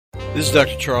This is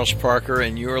Dr. Charles Parker,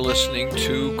 and you're listening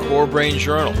to Core Brain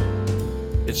Journal.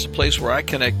 It's a place where I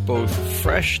connect both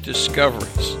fresh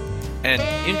discoveries and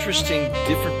interesting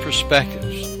different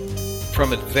perspectives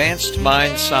from advanced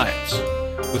mind science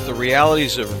with the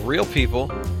realities of real people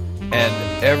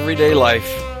and everyday life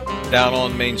down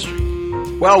on Main Street.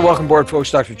 Well, welcome aboard,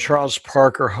 folks. Dr. Charles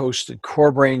Parker, host at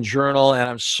Core Brain Journal, and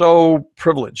I'm so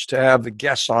privileged to have the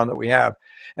guests on that we have.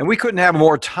 And we couldn't have a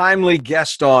more timely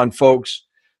guest on, folks,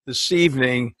 this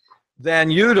evening than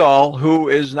Udall, who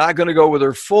is not going to go with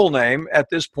her full name at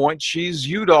this point. She's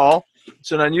Udall.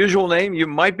 It's an unusual name. You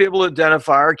might be able to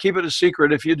identify her. Keep it a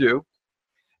secret if you do.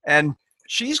 And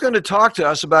she's going to talk to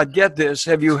us about, get this,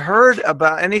 have you heard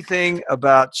about anything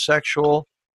about sexual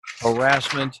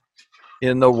harassment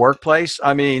in the workplace?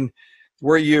 I mean,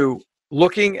 were you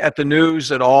looking at the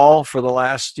news at all for the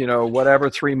last,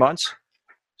 3 months?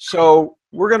 So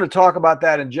we're going to talk about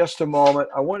that in just a moment.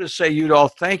 I want to say, Udall,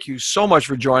 thank you so much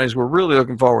for joining us. We're really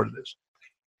looking forward to this.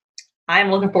 I'm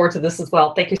looking forward to this as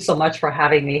well. Thank you so much for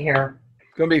having me here.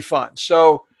 It's going to be fun.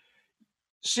 So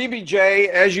CBJ,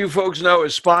 as you folks know,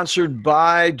 is sponsored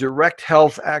by Direct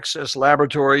Health Access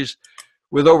Laboratories.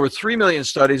 With over 3 million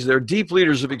studies, they're deep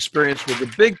leaders of experience with the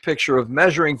big picture of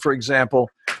measuring, for example,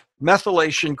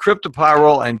 methylation,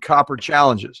 cryptopyrrole, and copper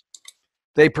challenges.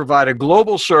 They provide a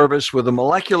global service with a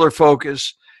molecular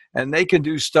focus, and they can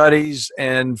do studies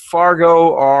in Fargo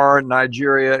or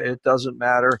Nigeria. It doesn't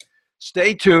matter.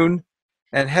 Stay tuned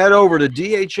and head over to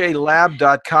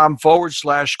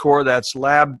dhalab.com/core. That's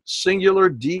lab singular,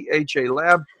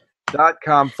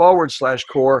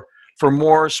 dhalab.com/core for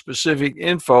more specific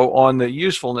info on the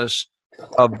usefulness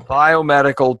of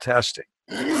biomedical testing.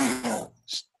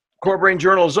 Core Brain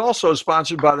Journal is also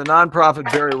sponsored by the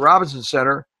nonprofit Barry Robinson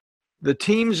Center. The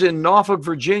teams in Norfolk,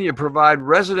 Virginia provide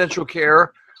residential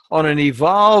care on an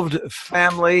evolved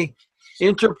family,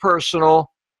 interpersonal,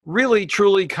 really,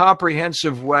 truly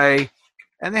comprehensive way.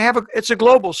 And it's a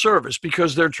global service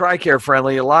because they're TRICARE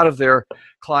friendly. A lot of their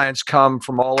clients come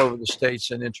from all over the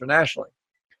states and internationally.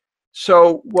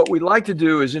 So what we'd like to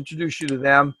do is introduce you to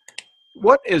them.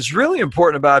 What is really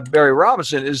important about Barry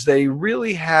Robinson is they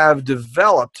really have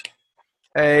developed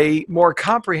a more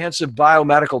comprehensive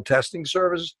biomedical testing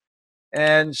service.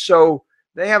 And so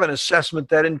they have an assessment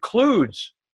that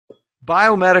includes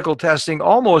biomedical testing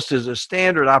almost as a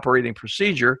standard operating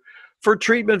procedure for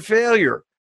treatment failure.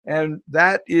 And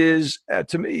that is,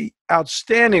 to me,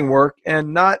 outstanding work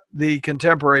and not the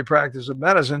contemporary practice of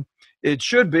medicine. It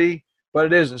should be, but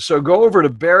it isn't. So go over to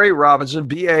Barry Robinson,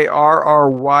 BARRY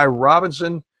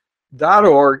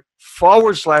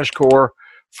Robinson.org/core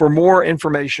for more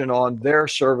information on their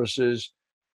services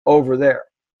over there.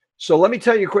 So let me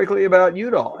tell you quickly about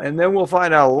Udall, and then we'll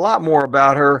find out a lot more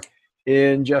about her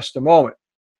in just a moment.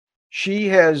 She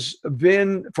has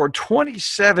been, for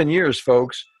 27 years,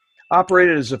 folks,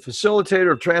 operated as a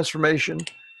facilitator of transformation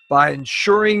by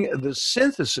ensuring the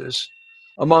synthesis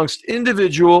amongst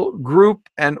individual, group,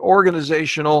 and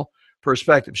organizational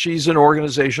perspectives. She's an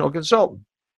organizational consultant.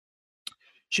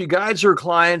 She guides her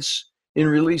clients in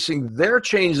releasing their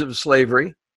chains of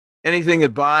slavery, anything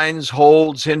that binds,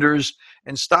 holds, hinders,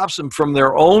 and stops them from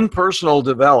their own personal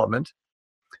development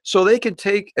so they can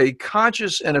take a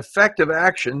conscious and effective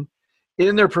action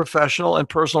in their professional and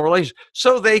personal relations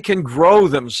so they can grow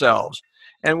themselves.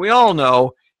 And we all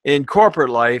know in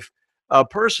corporate life, a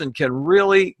person can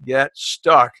really get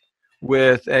stuck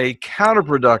with a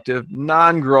counterproductive,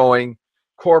 non-growing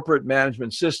corporate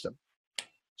management system.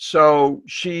 So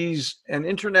she's an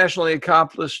internationally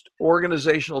accomplished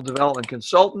organizational development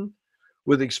consultant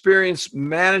with experience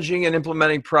managing and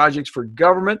implementing projects for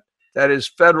government, that is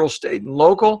federal, state, and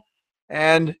local,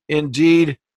 and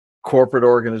indeed corporate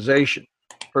organization.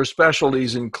 Her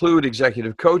specialties include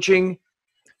executive coaching,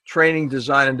 training,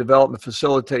 design, and development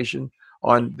facilitation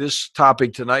on this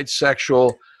topic tonight,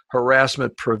 sexual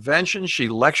harassment prevention. She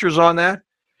lectures on that.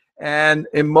 And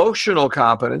emotional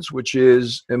competence, which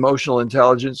is emotional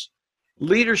intelligence,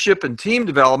 leadership and team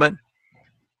development,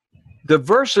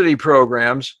 diversity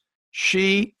programs.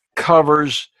 She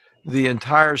covers the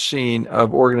entire scene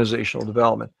of organizational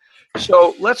development.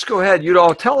 So let's go ahead.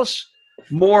 Udall, tell us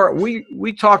more.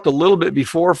 We talked a little bit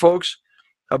before, folks,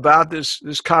 about this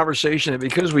conversation. And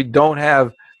because we don't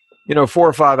have, 4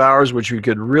 or 5 hours, which we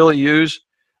could really use,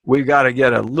 we've got to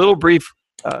get a little brief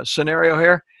scenario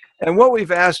here. And what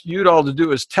we've asked Udall to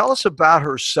do is tell us about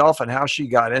herself and how she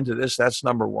got into this. That's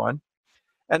number one.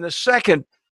 And the second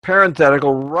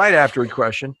parenthetical right after a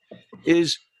question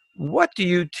is, what do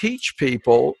you teach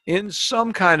people in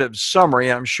some kind of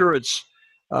summary? I'm sure it's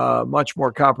much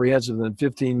more comprehensive than a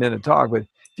 15-minute talk, but if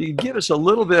you give us a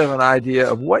little bit of an idea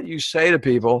of what you say to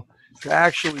people to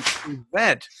actually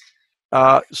prevent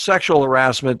sexual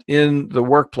harassment in the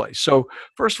workplace. So,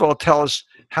 first of all, tell us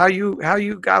how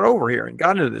you got over here and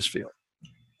got into this field.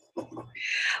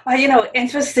 Well,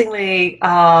 interestingly,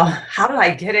 how did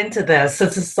I get into this?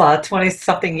 This is 20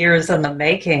 something years in the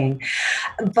making.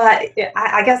 But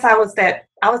I guess I was that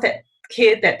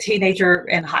kid, that teenager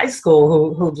in high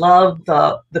school who loved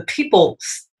the people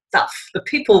stuff, the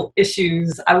people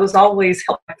issues. I was always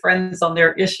helping my friends on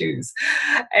their issues.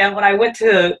 And when I went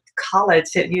to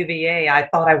college at UVA, I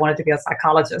thought I wanted to be a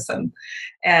psychologist,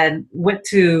 and went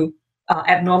to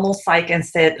abnormal psych and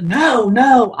said,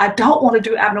 no, I don't want to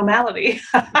do abnormality.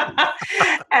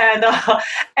 and,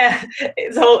 and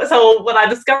so when I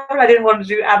discovered I didn't want to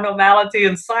do abnormality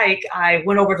in psych, I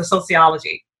went over to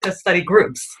sociology to study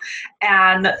groups.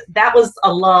 And that was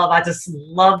a love. I just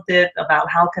loved it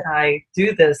about how could I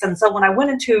do this. And so when I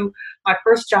went into my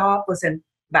first job was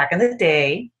back in the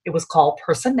day, it was called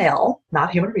personnel,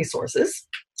 not human resources.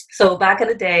 So back in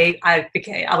the day, I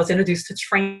was introduced to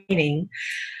training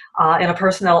in a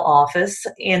personnel office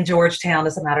in Georgetown,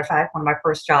 as a matter of fact, one of my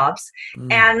first jobs.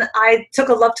 And I took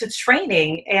a love to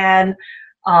training and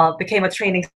became a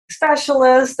training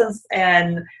specialist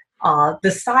and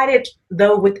decided,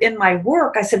 though, within my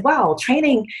work, I said, wow,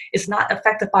 training is not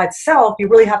effective by itself. You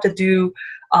really have to do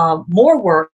more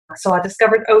work. So I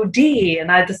discovered OD,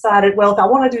 and I decided, well, if I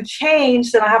want to do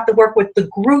change, then I have to work with the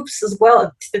groups as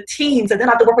well, the teams, and then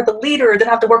I have to work with the leader, then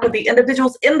I have to work with the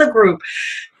individuals in the group.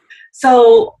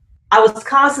 So I was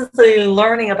constantly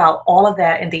learning about all of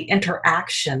that and the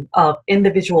interaction of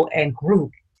individual and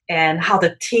group and how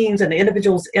the teams and the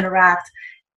individuals interact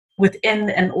within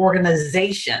an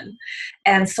organization.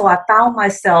 And so I found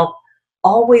myself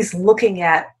always looking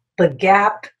at the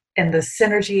gap and the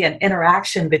synergy and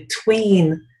interaction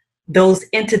between those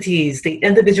entities, the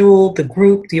individual, the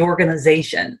group, the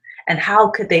organization, and how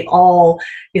could they all,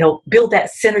 build that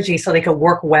synergy so they could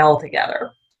work well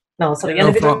together. No, so the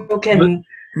individual can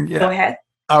go ahead.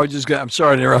 I'm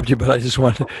sorry to interrupt you, but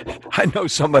I know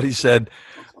somebody said,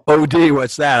 OD,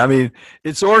 what's that? I mean,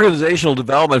 it's organizational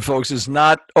development, folks. It's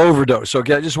not overdose.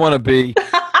 Okay, I just want to be,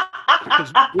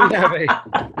 because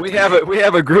we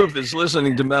have a group that's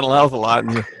listening to mental health a lot,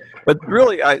 but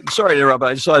really, sorry to interrupt,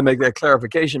 but I just thought I'd make that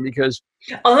clarification because.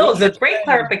 Oh, no, it's a great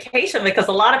clarification because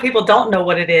a lot of people don't know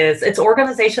what it is. It's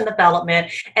organization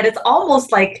development, and it's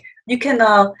almost like you can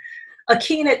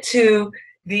akin it to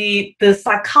the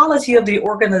psychology of the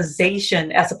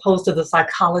organization as opposed to the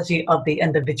psychology of the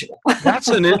individual. That's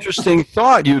an interesting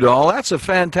thought, Udall. That's a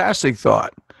fantastic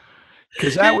thought.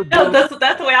 Because that would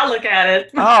that's the way I look at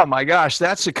it. Oh my gosh,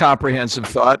 that's a comprehensive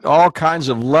thought. All kinds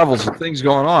of levels of things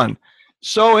going on.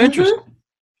 So interesting. Mm-hmm.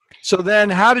 So then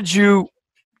how did you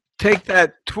take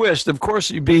that twist? Of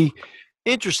course, it'd be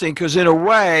interesting because in a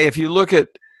way, if you look at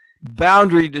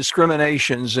boundary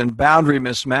discriminations and boundary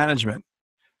mismanagement,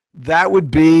 that would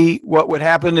be what would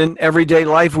happen in everyday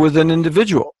life with an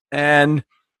individual. And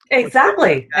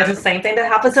exactly. And the same thing that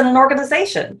happens in an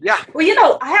organization. Yeah.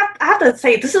 Well, I have to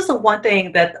say, this is the one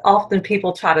thing that often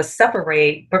people try to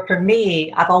separate, but for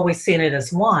me, I've always seen it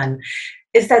as one,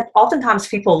 is that oftentimes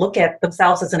people look at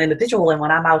themselves as an individual. And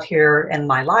when I'm out here in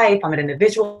my life, I'm an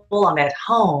individual, I'm at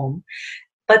home.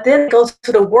 But then it goes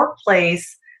to the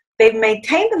workplace, they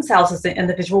maintain themselves as an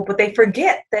individual, but they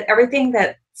forget that everything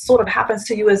that sort of happens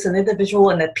to you as an individual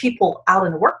and that people out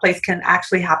in the workplace can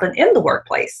actually happen in the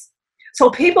workplace. So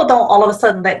people don't all of a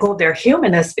sudden let go of their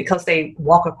humanness because they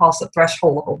walk across the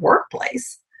threshold of a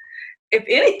workplace. If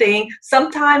anything,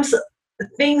 sometimes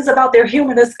things about their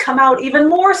humanness come out even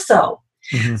more so.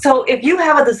 Mm-hmm. So if you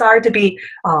have a desire to be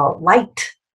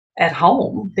liked at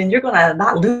home, then you're going to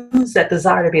not lose that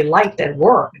desire to be liked at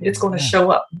work. It's going to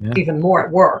show up even more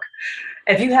at work.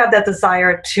 If you have that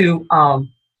desire to,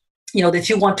 that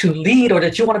you want to lead or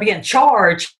that you want to be in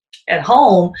charge at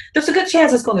home, there's a good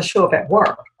chance it's going to show up at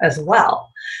work as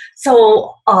well.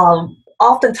 So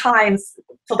oftentimes,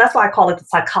 so that's why I call it the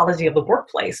psychology of the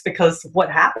workplace, because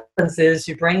what happens is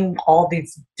you bring all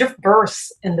these diverse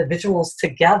individuals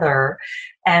together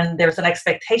and there's an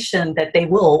expectation that they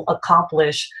will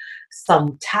accomplish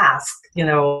some task,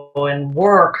 and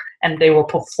work, and they will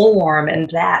perform, and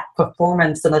that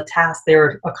performance and the task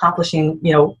they're accomplishing,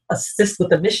 assist with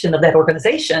the mission of that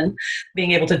organization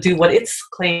being able to do what it's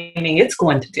claiming it's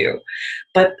going to do.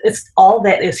 But it's all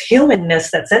that is humanness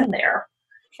that's in there,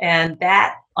 and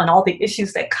that on all the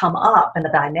issues that come up and the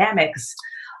dynamics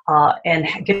and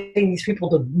getting these people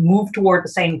to move toward the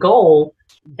same goal.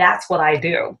 That's what I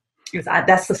do.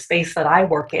 That's the space that I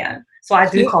work in. So I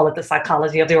do call it the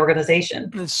psychology of the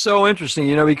organization. It's so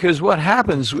interesting, because what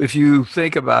happens if you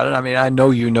think about it, I mean, I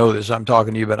know you know this, I'm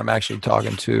talking to you, but I'm actually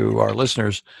talking to our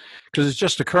listeners because it's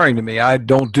just occurring to me. I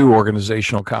don't do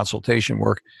organizational consultation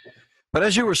work. But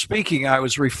as you were speaking, I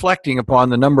was reflecting upon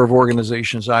the number of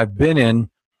organizations I've been in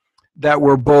that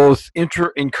were both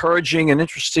encouraging and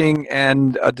interesting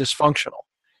and dysfunctional.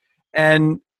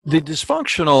 And the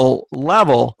dysfunctional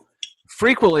level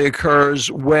frequently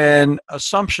occurs when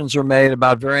assumptions are made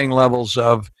about varying levels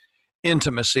of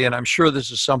intimacy. And I'm sure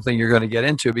this is something you're going to get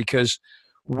into, because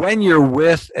when you're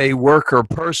with a worker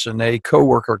person, a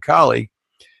coworker colleague,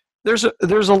 there's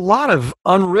a lot of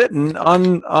unwritten,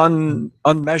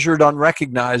 unmeasured,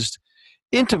 unrecognized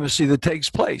intimacy that takes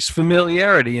place,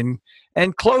 familiarity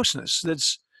and closeness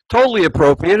that's totally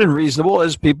appropriate and reasonable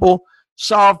as people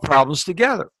solve problems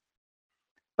together.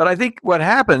 But I think what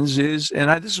happens is, and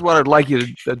this is what I'd like you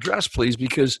to address, please,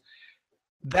 because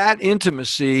that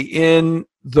intimacy in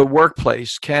the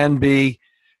workplace can be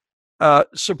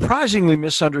surprisingly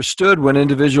misunderstood when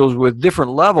individuals with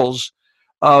different levels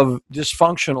of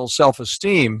dysfunctional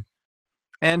self-esteem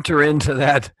enter into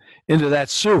that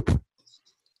soup,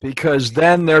 because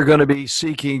then they're going to be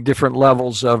seeking different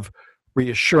levels of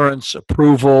reassurance,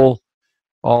 approval,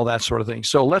 all that sort of thing.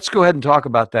 So let's go ahead and talk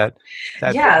about that.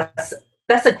 Yes,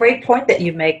 that's a great point that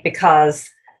you make,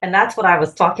 and that's what I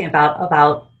was talking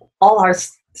about all our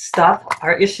stuff,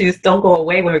 our issues don't go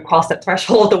away when we cross that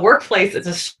threshold of the workplace. It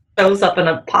just shows up in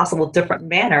a possible different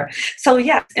manner. So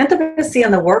yes, intimacy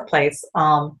in the workplace.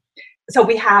 So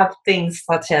we have things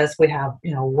such as we have,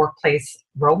 workplace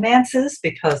romances,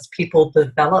 because people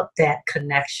develop that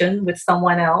connection with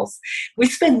someone else. We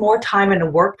spend more time in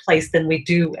the workplace than we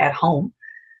do at home,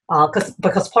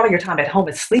 because part of your time at home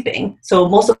is sleeping. So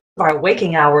most of our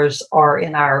waking hours are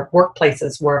in our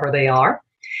workplaces, wherever they are.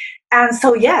 And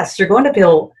so, yes, you're going to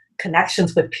build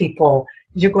connections with people.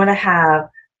 You're going to have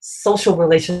social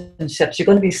relationships. You're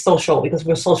going to be social, because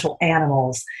we're social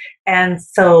animals. And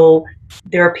so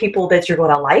there are people that you're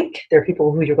going to like. There are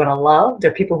people who you're going to love.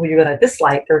 There are people who you're going to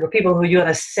dislike. There are people who you're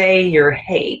going to say you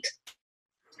hate.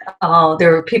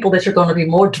 There are people that you're going to be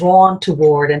more drawn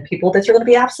toward, and people that you're going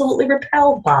to be absolutely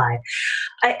repelled by.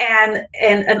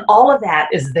 And all of that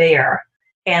is there.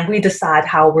 And we decide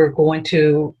how we're going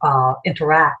to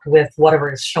interact with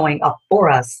whatever is showing up for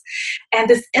us. And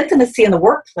this intimacy in the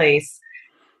workplace,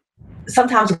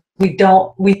 sometimes we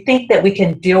think that we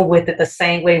can deal with it the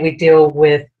same way we deal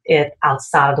with it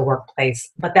outside of the workplace.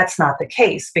 But that's not the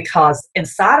case, because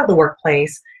inside of the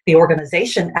workplace, the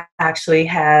organization actually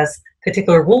has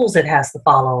particular rules it has to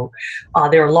follow.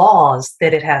 There are laws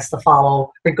that it has to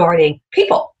follow regarding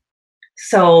people.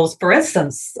 So, for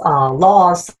instance,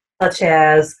 laws such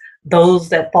as those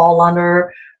that fall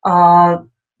under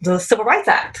the Civil Rights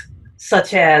Act,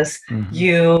 such as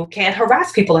you can't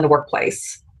harass people in the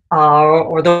workplace,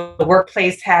 or the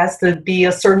workplace has to be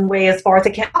a certain way as far as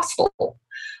it can be hostile.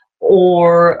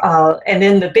 And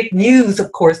then the big news,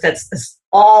 of course, that's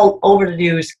all over the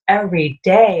news every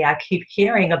day. I keep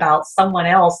hearing about someone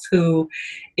else who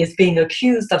is being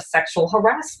accused of sexual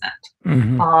harassment.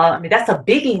 I mean, that's a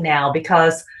biggie now,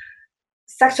 because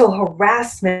sexual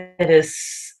harassment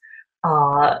is,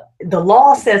 the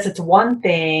law says it's one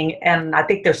thing, and I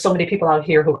think there's so many people out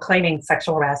here who are claiming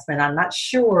sexual harassment. I'm not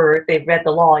sure if they've read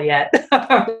the law yet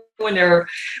when they're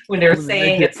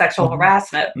saying it's sexual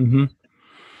harassment,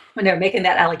 when they're making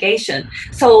that allegation.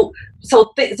 So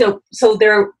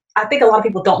there, I think a lot of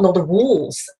people don't know the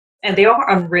rules, and they are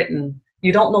unwritten.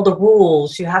 You don't know the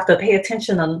rules. You have to pay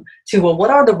attention to, well,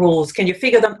 what are the rules? Can you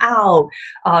figure them out?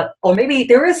 Or maybe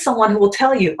there is someone who will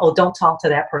tell you, oh, don't talk to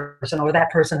that person, or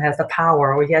that person has the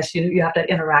power, or yes, you have to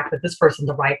interact with this person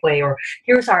the right way, or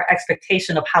here's our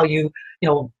expectation of how you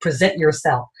present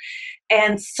yourself.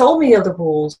 And so many of the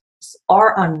rules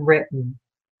are unwritten,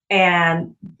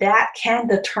 and that can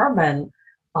determine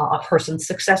a person's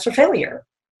success or failure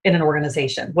in an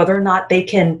organization, whether or not they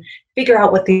can figure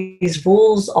out what these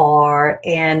rules are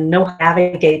and know how to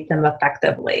navigate them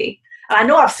effectively. And I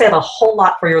know I've said a whole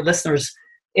lot for your listeners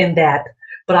in that,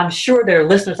 but I'm sure there are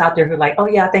listeners out there who are like, oh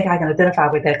yeah, I think I can identify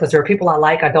with that, because there are people I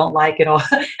like, I don't like,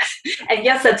 And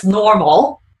yes, that's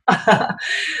normal. But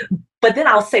then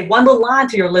I'll say one little line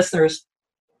to your listeners.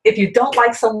 If you don't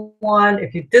like someone,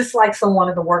 if you dislike someone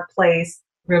in the workplace,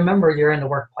 remember you're in the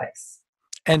workplace.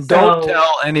 And don't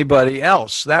tell anybody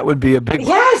else. That would be a big one.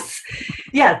 Yes.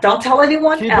 Yeah, don't tell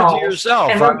anyone else. Keep it to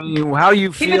yourself. I mean, how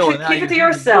you feel. Keep it to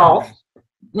yourself.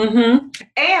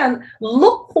 And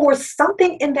look for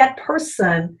something in that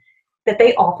person that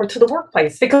they offer to the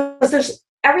workplace, because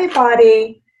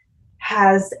everybody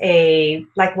has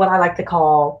what I like to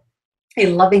call a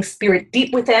loving spirit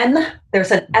deep within.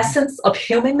 There's an essence of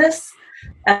humanness,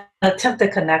 and attempt to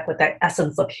connect with that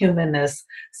essence of humanness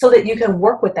so that you can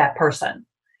work with that person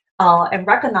and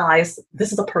recognize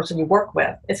this is a person you work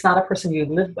with. It's not a person you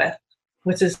live with,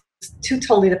 which is two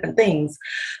totally different things.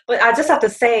 But I just have to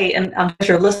say, and I'm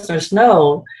sure your listeners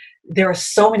know, there are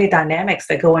so many dynamics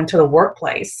that go into the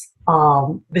workplace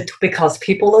because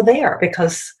people are there.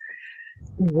 Because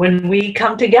when we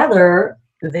come together,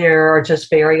 there are just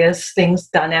various things,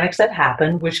 dynamics that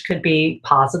happen, which could be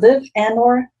positive and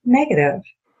or negative.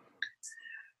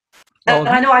 And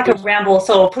I know I could ramble,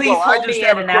 so please hold me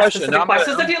in and ask specific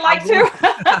questions if you'd like to.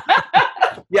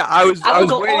 Yeah, I was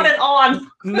go waiting. On and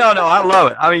on. No, I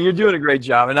love it. I mean, you're doing a great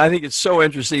job, and I think it's so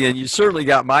interesting, and you certainly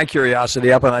got my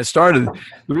curiosity up. And I started.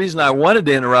 The reason I wanted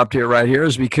to interrupt here, right here,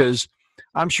 is because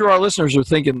I'm sure our listeners are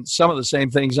thinking some of the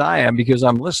same things I am, because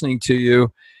I'm listening to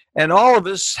you, and all of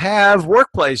us have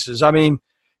workplaces. I mean,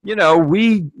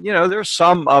 there's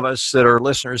some of us that are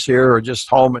listeners here who are just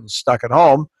home and stuck at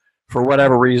home for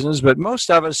whatever reasons, but most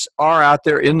of us are out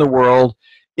there in the world,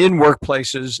 in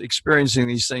workplaces, experiencing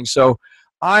these things. So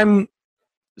I'm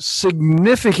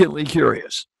significantly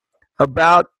curious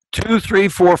about 2, 3,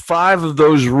 4, 5 of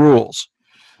those rules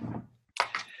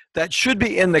that should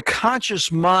be in the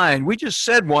conscious mind. We just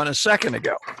said one a second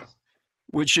ago,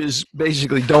 which is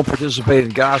basically don't participate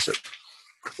in gossip.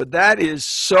 But that is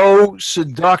so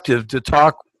seductive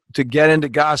to get into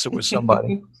gossip with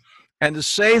somebody. And to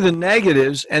say the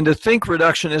negatives and to think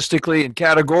reductionistically and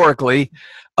categorically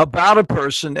about a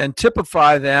person and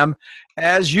typify them,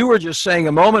 as you were just saying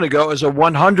a moment ago, as a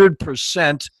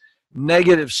 100%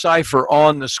 negative cipher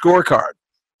on the scorecard.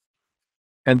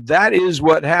 And that is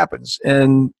what happens.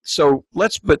 And so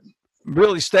but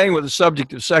really staying with the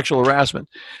subject of sexual harassment,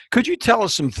 could you tell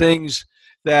us some things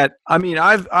that, I mean,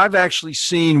 I've actually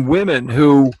seen women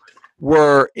who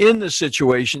were in the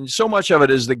situation. So much of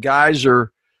it is the guys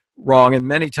are wrong, and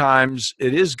many times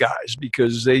it is guys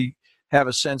because they have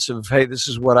a sense of, hey, this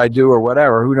is what I do or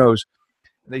whatever, who knows.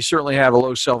 They certainly have a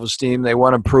low self-esteem. They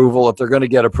want approval. If they're going to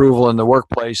get approval in the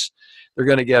workplace, they're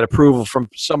going to get approval from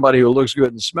somebody who looks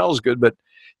good and smells good. But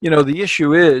the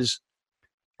issue is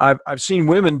I've seen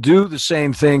women do the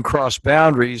same thing, cross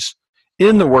boundaries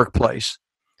in the workplace.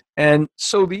 And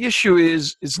so the issue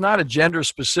is, it's not a gender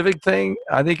specific thing.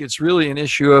 I think it's really an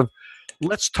issue of,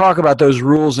 let's talk about those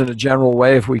rules in a general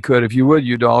way, if we could. If you would,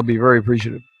 Udall, I'd be very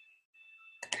appreciative.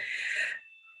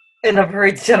 In a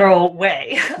very general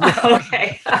way.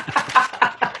 Okay.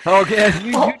 Okay.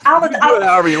 You do it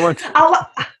however you want.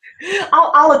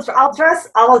 I'll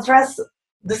address.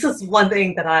 This is one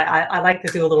thing that I like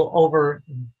to do a little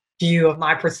overview of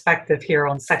my perspective here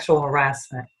on sexual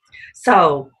harassment.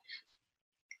 So,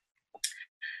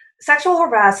 sexual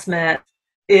harassment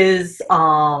is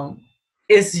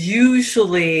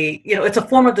usually, it's a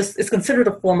form of this. It's considered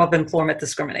a form of employment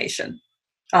discrimination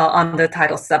under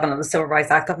Title VII of the Civil Rights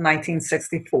Act of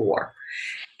 1964,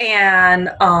 and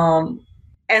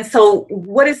so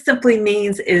what it simply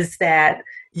means is that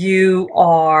you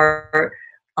are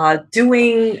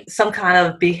doing some kind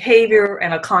of behavior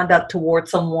and a conduct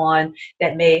towards someone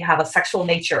that may have a sexual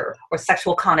nature or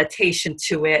sexual connotation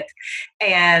to it,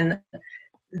 and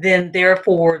then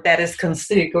therefore that is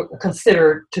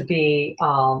considered to be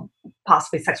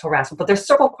possibly sexual harassment. But there's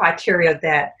several criteria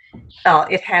that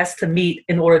it has to meet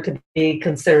in order to be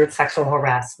considered sexual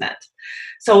harassment.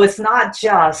 So it's not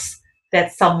just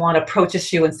that someone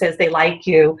approaches you and says they like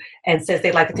you and says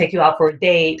they'd like to take you out for a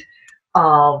date.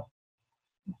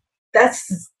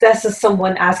 That's just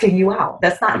someone asking you out.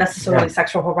 That's not necessarily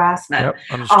sexual harassment.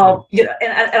 Yep,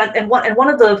 and one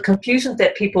of the confusions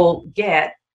that people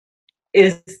get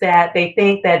is that they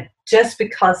think that just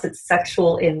because it's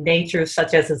sexual in nature,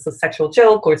 such as it's a sexual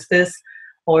joke or it's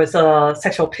a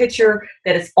sexual picture,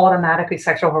 that it's automatically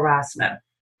sexual harassment.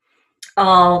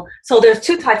 So there's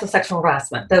two types of sexual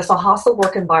harassment. There's a hostile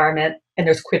work environment and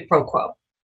there's quid pro quo.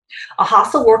 A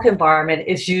hostile work environment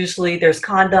is usually there's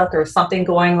conduct or something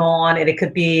going on, and it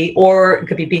could be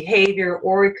behavior,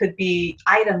 or it could be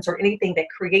items or anything that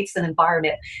creates an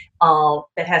environment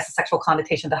that has a sexual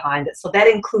connotation behind it. So that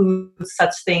includes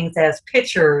such things as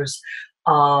pictures.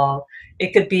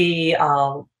 It could be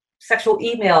sexual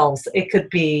emails. It could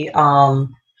be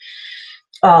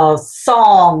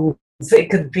songs. It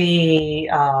could be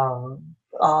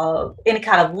any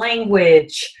kind of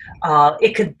language.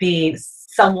 It could be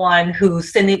someone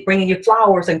who's bringing you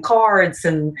flowers and cards,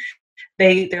 and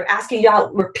they're asking you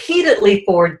out repeatedly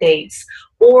for dates,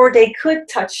 or they could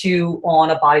touch you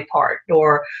on a body part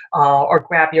or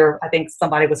grab your. I think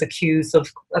somebody was accused of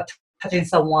touching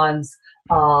someone's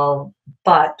uh,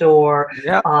 butt or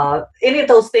Yeah. any of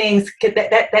those things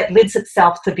that lends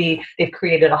itself to be they've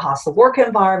created a hostile work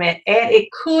environment, and it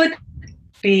could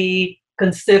be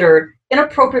considered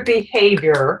inappropriate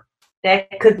behavior that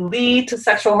could lead to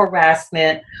sexual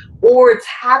harassment, or it's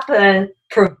happened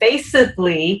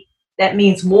pervasively, that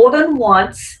means more than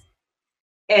once,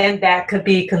 and that could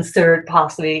be considered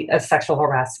possibly as sexual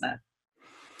harassment.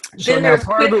 So Then now there's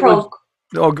part of quid it was,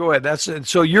 pro oh, go ahead. That's it.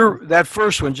 So you're that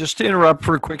first one, just to interrupt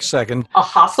for a quick second a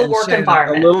hostile and work say that a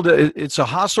environment. little, it's a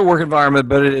hostile work environment,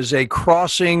 but it is a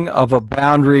crossing of a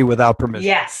boundary without permission.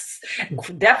 Yes,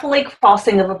 definitely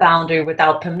crossing of a boundary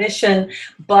without permission.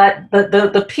 But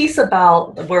the piece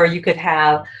about where you could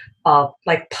have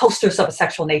like posters of a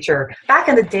sexual nature. Back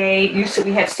in the day,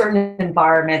 we had certain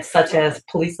environments such as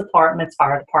police departments,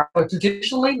 fire departments,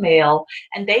 traditionally male,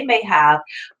 and they may have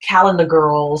calendar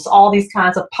girls, all these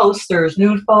kinds of posters,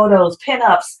 nude photos,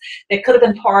 pinups that could have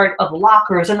been part of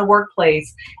lockers in the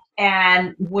workplace.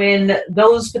 And when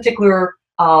those particular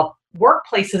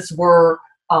workplaces were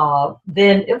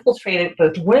then infiltrated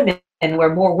with women, and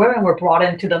where more women were brought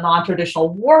into the non-traditional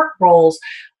work roles,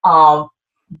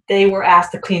 they were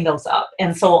asked to clean those up.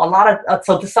 And so a lot of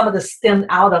some of the stemmed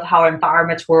out of how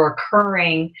environments were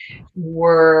occurring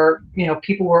were,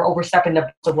 people were overstepping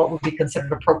to what would be considered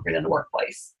appropriate in the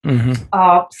workplace. Mm-hmm.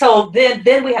 So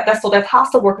then we have that's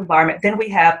hostile work environment. Then we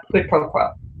have quid pro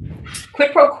quo.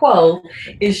 Quid pro quo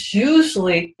is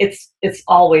usually, it's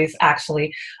always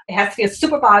actually, it has to be a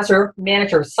supervisor,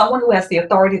 manager, someone who has the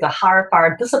authority to hire,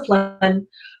 fire, discipline,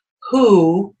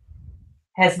 who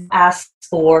has asked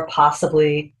for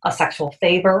possibly a sexual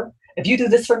favor. If you do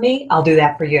this for me, I'll do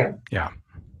that for you. Yeah.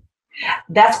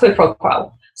 That's quid pro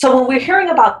quo. So when we're hearing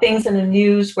about things in the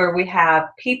news where we have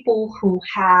people who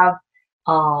have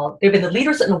they've been the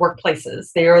leaders in the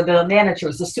workplaces, they are the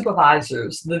managers, the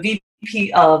supervisors, the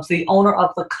VP of the owner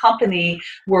of the company,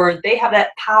 where they have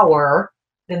that power,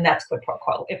 then that's quid pro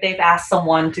quo. If they've asked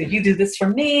someone to, you do this for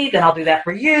me, then I'll do that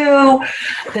for you,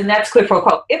 then that's quid pro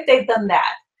quo. If they've done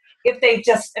that, if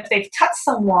they've touched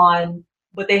someone,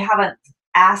 but they haven't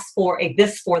asked for a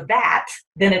this for that,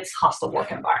 then it's hostile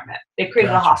work environment. They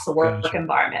created a hostile work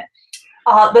environment.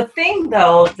 The thing,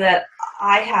 though, that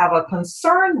I have a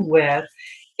concern with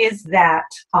is that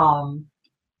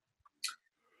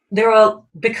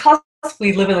because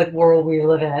we live in the world we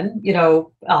live in,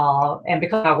 and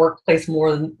because our workplace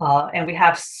more than, and we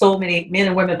have so many men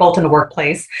and women both in the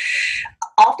workplace,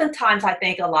 oftentimes I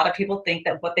think a lot of people think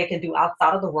that what they can do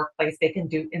outside of the workplace, they can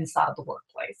do inside of the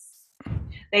workplace.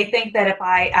 They think that if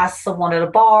I ask someone at a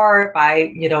bar, if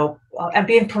I, I'm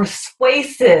being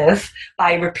persuasive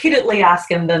by repeatedly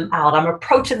asking them out, I'm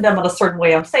approaching them in a certain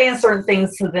way, I'm saying certain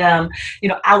things to them,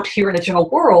 out here in the general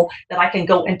world, that I can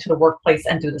go into the workplace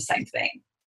and do the same thing.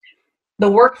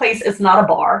 The workplace is not a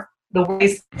bar. The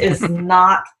workplace is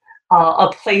not a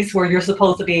place where you're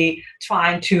supposed to be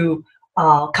trying to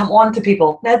come on to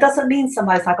people. That doesn't mean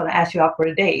somebody's not going to ask you out for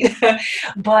a date,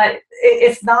 but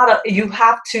it's not you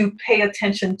have to pay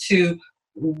attention to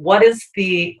what is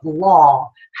the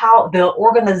law, how the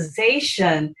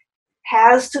organization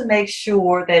has to make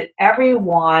sure that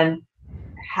everyone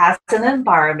has an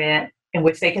environment in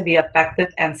which they can be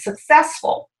effective and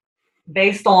successful.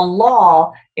 Based on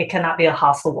law, it cannot be a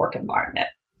hostile work environment.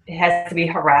 It has to be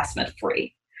harassment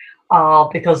free,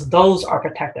 because those are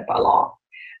protected by law.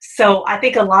 So I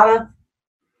think a lot of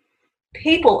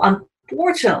people,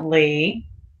 unfortunately,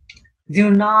 do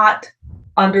not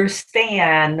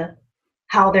understand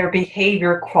how their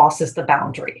behavior crosses the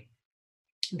boundary.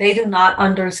 They do not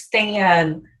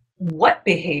understand what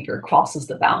behavior crosses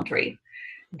the boundary.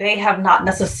 They have not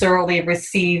necessarily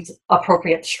received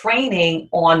appropriate training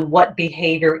on what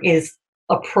behavior is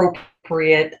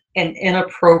appropriate and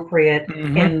inappropriate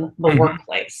in the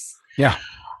workplace. Yeah.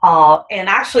 And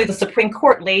actually, the Supreme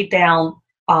Court laid down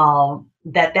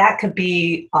that could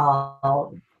be a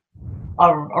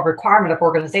requirement of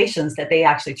organizations, that they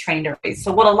actually train their employees.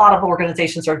 So what a lot of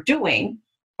organizations are doing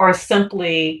are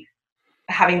simply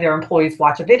having their employees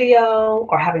watch a video,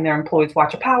 or having their employees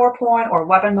watch a PowerPoint or a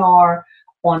webinar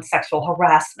on sexual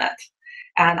harassment.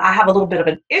 And I have a little bit of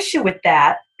an issue with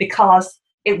that, because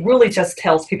it really just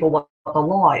tells people what the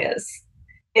law is.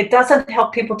 It doesn't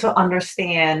help people to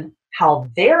understand how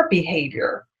their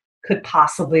behavior could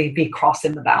possibly be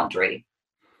crossing the boundary.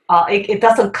 It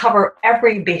doesn't cover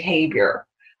every behavior.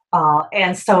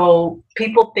 And so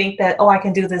people think that, I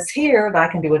can do this here, but I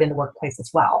can do it in the workplace as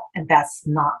well. And that's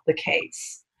not the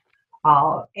case.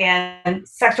 And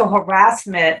sexual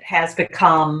harassment has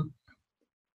become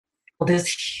this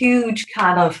huge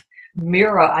kind of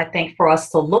mirror, I think, for us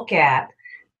to look at,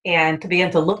 and to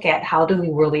begin to look at how do we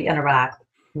really interact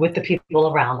with the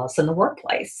people around us in the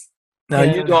workplace. Now,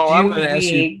 I'm going to ask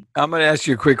you. We I'm going to ask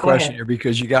you a quick go question ahead? here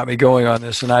because you got me going on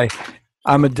this, and I'm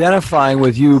identifying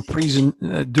with you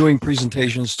doing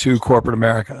presentations to corporate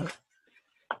America,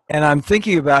 and I'm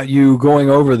thinking about you going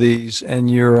over these,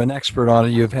 and you're an expert on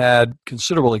it. You've had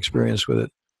considerable experience with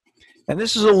it, and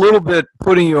this is a little bit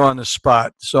putting you on the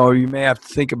spot, so you may have to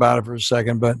think about it for a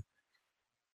second. But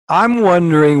I'm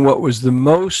wondering what was the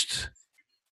most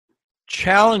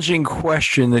challenging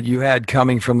question that you had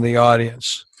coming from the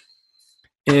audience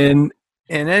in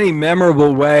any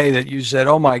memorable way that you said,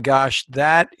 oh my gosh,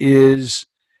 that is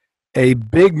a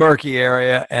big murky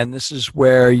area and this is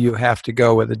where you have to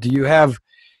go with it. Do you have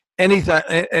anything,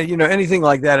 anything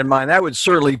like that in mind? That would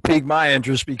certainly pique my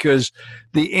interest because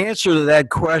the answer to that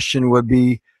question would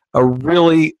be a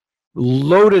really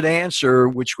loaded answer,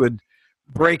 which would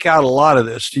break out a lot of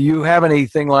this. Do you have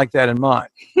anything like that in mind?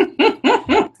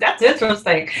 That's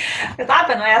interesting because I've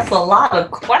been asked a lot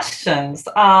of questions.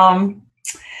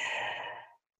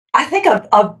 I think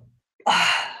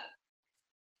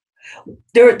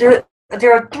there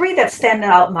are three that stand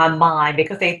out in my mind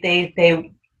because they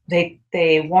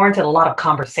warranted a lot of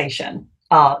conversation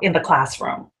in the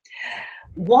classroom.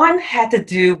 One had to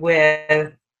do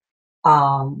with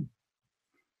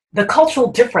the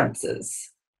cultural differences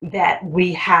that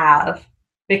we have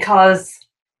because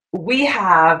we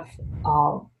have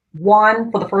one,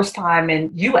 for the first time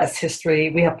in U.S. history,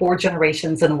 we have 4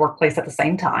 generations in the workplace at the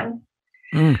same time.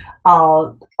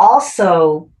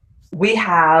 Also, we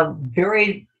have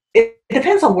it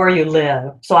depends on where you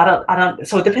live. So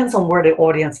so it depends on where the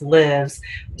audience lives.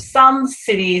 Some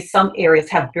cities, some areas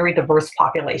have very diverse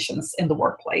populations in the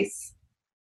workplace.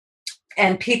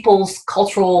 And people's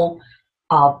cultural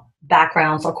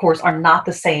backgrounds, of course, are not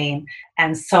the same.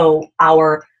 And so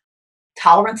our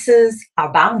tolerances,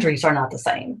 our boundaries are not the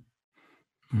same.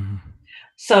 Mm-hmm.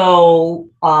 So,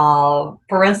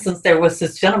 for instance, there was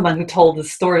this gentleman who told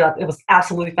this story that it was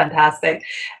absolutely fantastic.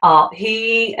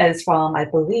 He is from, I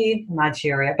believe,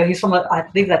 Nigeria, but he's from, I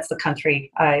believe that's the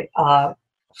country.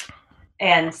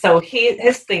 And so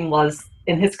his thing was,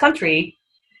 in his country,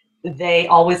 they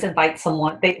always invite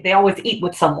someone, they always eat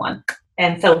with someone.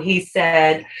 And so he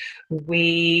said, I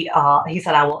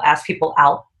will ask people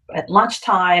out at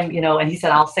lunchtime, and he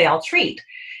said, I'll treat.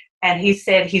 And he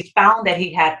said he's found that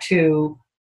he had to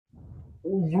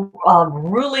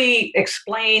really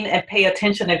explain and pay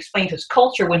attention and explain his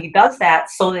culture when he does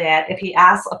that, so that if he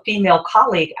asks a female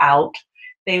colleague out,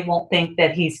 they won't think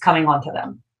that he's coming on to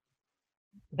them,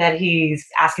 that he's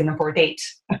asking them for a date,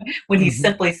 when he's mm-hmm.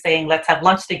 simply saying, let's have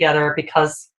lunch together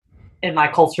because in my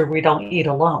culture, we don't eat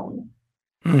alone.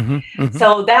 Mm-hmm, mm-hmm.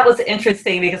 So that was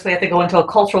interesting because we have to go into a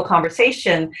cultural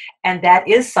conversation, and that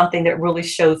is something that really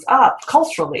shows up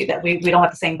culturally, that we don't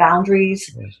have the same boundaries,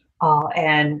 yes.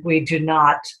 And we do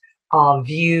not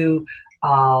view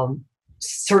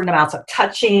certain amounts of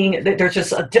touching. There's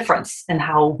just a difference in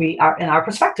how we are, in our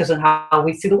perspectives and how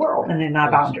we see the world and in our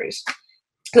yes. boundaries.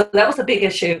 So that was a big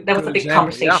issue. That was a big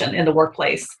conversation in the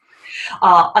workplace.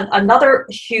 Another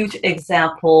huge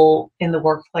example in the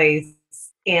workplace,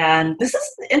 and this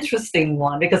is an interesting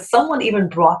one because someone even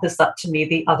brought this up to me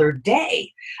the other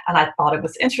day, and I thought it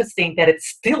was interesting that it's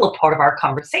still a part of our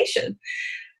conversation.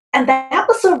 And that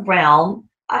was around,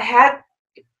 I had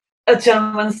a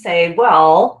gentleman say,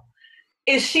 well,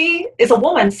 is a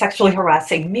woman sexually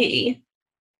harassing me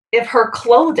if her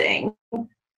clothing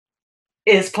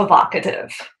is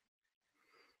provocative?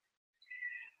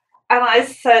 And I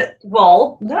said,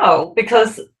 well, no,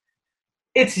 because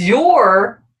it's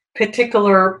your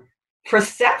particular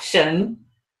perception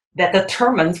that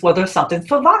determines whether something's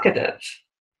provocative.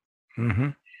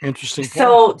 Mm-hmm. Interesting point.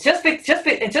 So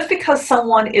just because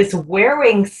someone is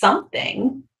wearing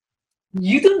something,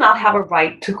 you do not have a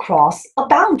right to cross a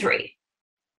boundary.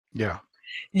 Yeah.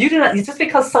 You do not, just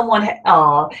because someone,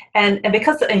 and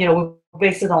because, we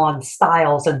base it on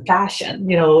styles and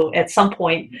fashion, at some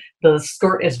point the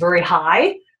skirt is very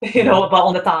high, about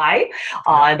on the thigh.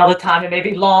 Another time it may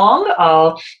be long.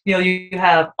 You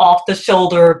have off the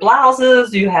shoulder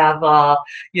blouses, you have,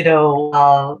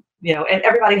 and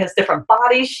everybody has different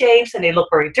body shapes and they look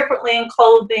very differently in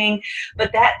clothing,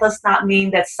 but that does not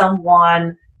mean that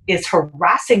someone is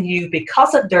harassing you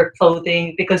because of their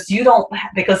clothing, because you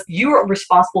are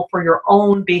responsible for your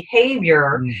own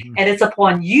behavior, mm-hmm. and it's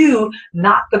upon you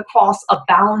not to cross a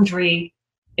boundary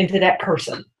into that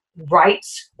person, right,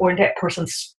 or into that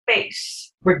person's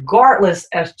space, regardless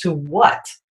as to what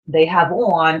they have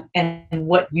on and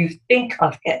what you think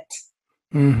of it.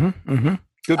 Mm-hmm. Mm-hmm.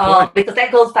 Good point. Because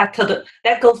that goes back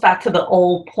to the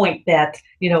old point that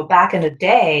back in the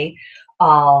day,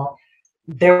 uh,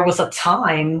 there was a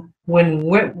time when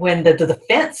the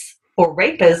defense for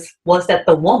rapists was that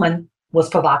the woman was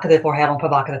provocative or having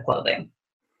provocative clothing.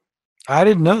 I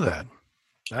didn't know that.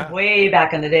 Ah. Way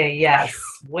back in the day, yes,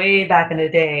 way back in the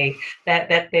day, that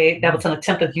was an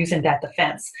attempt of using that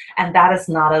defense, and that is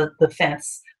not a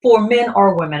defense for men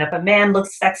or women. If a man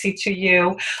looks sexy to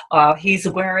you, he's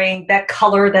wearing that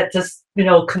color that just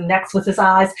connects with his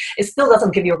eyes. It still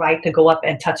doesn't give you a right to go up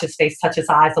and touch his face, touch his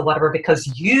eyes, or whatever, because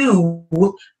you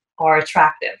are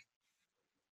attractive.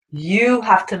 You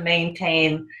have to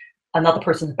maintain another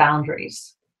person's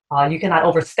boundaries. You cannot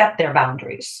overstep their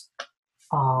boundaries.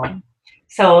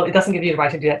 So it doesn't give you the right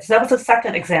to do that. So that was the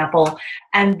second example.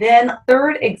 And then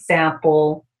third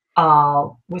example,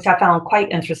 which I found quite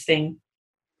interesting,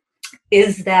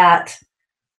 is that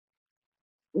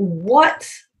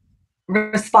what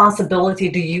responsibility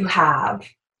do you have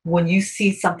when you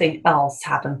see something else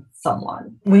happen to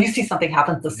someone? When you see something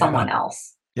happen to someone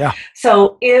else? Yeah.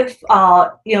 So if,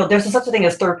 there's such a thing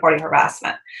as third-party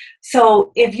harassment.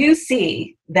 So if you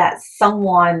see that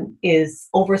someone is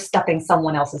overstepping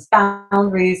someone else's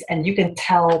boundaries, and you can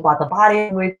tell by the body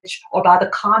language or by the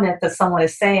comment that someone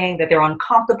is saying that they're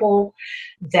uncomfortable,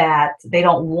 that they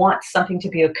don't want something to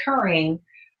be occurring,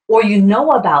 or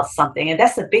about something, and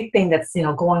that's the big thing that's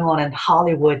going on in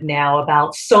Hollywood now,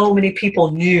 about so many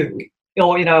people knew.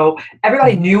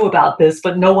 Everybody knew about this,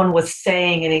 but no one was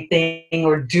saying anything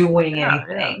or doing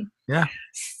anything. Yeah.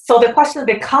 So the question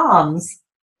becomes,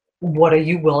 what are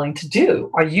you willing to do?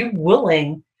 Are you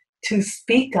willing to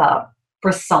speak up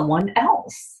for someone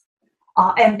else?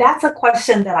 And that's a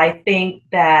question that I think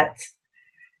that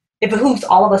it behooves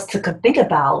all of us to think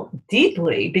about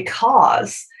deeply,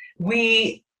 because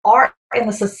we are in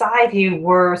a society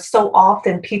where so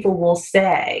often people will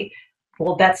say,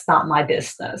 well, that's not my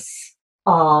business.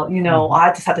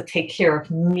 I just have to take care of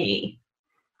me.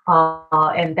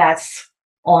 And that's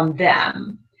on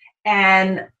them.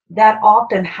 And that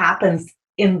often happens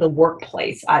in the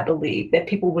workplace, I believe, that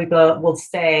people will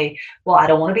say, well, I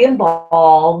don't want to be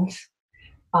involved.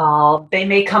 They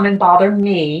may come and bother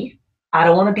me. I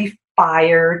don't want to be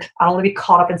fired. I don't want to be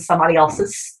caught up in somebody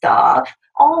else's stuff.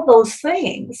 All those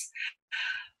things.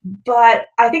 But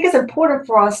I think it's important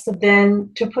for us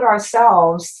to put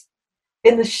ourselves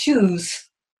in the shoes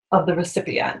of the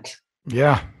recipient.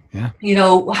 Yeah. Yeah.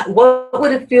 What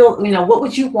would it feel, what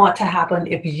would you want to happen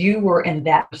if you were in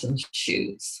that person's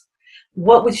shoes?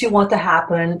 What would you want to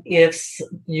happen if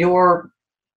your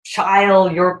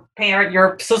child, your parent,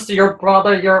 your sister, your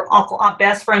brother, your uncle, aunt,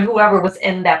 best friend, whoever was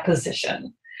in that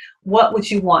position? What would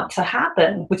you want to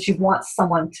happen? Would you want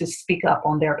someone to speak up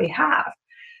on their behalf?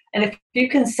 And if you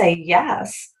can say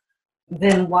yes,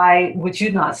 then why would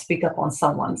you not speak up on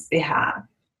someone's behalf?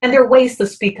 And there are ways to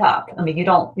speak up. I mean, you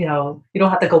don't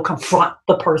have to go confront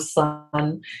the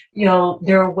person.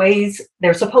 There are ways,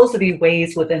 there's supposed to be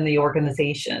ways within the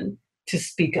organization to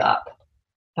speak up,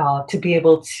 to be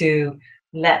able to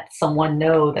let someone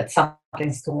know that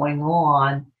something's going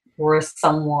on, or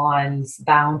someone's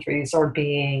boundaries are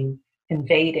being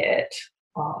invaded.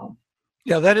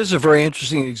 Yeah, that is a very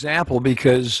interesting example,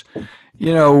 because,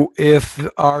 if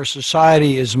our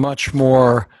society is much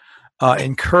more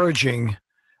encouraging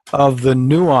of the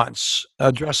nuance,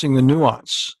 addressing the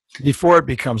nuance before it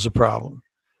becomes a problem,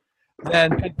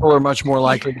 then people are much more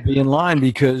likely to be in line,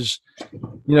 because,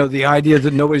 the idea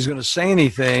that nobody's going to say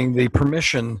anything, the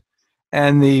permission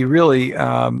and the really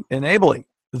enabling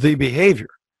the behavior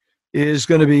is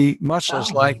going to be much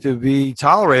less likely to be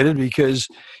tolerated, because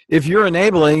if you're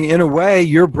enabling, in a way,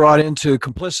 you're brought into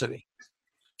complicity.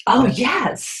 Oh,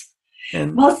 yes.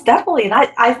 And most definitely. And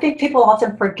I think people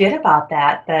often forget about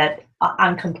that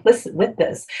I'm complicit with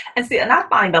this. And I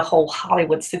find the whole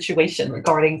Hollywood situation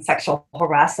regarding sexual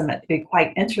harassment to be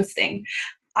quite interesting.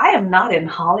 I am not in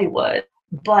Hollywood,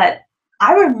 but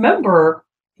I remember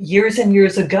years and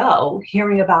years ago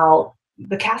hearing about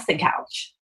the casting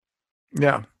couch.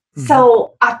 yeah.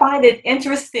 So I find it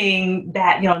interesting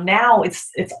that, now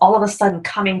it's all of a sudden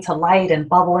coming to light and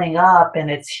bubbling up, and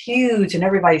it's huge and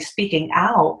everybody's speaking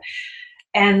out.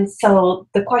 And so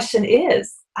the question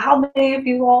is, how many of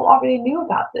you all already knew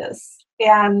about this?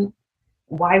 And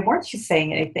why weren't you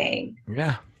saying anything?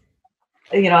 Yeah.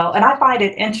 And I find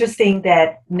it interesting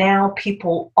that now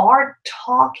people are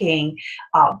talking,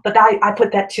 but I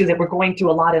put that too, that we're going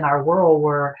through a lot in our world,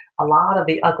 where a lot of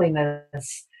the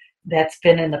ugliness that's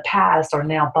been in the past are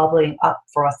now bubbling up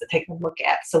for us to take a look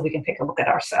at, so we can take a look at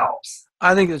ourselves.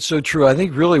 I think that's so true. I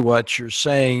think really what you're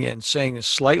saying, and saying this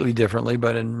slightly differently,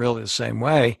 but in really the same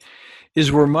way,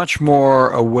 is we're much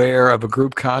more aware of a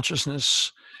group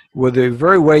consciousness. With the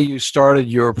very way you started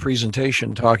your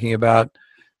presentation, talking about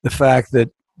the fact that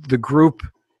the group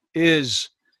is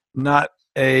not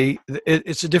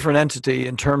it's a different entity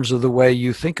in terms of the way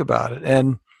you think about it.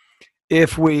 And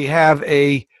if we have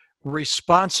a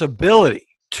responsibility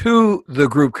to the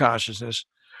group consciousness,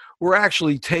 we're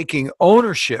actually taking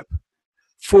ownership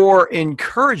for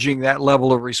encouraging that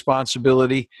level of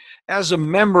responsibility as a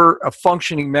member, a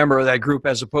functioning member of that group,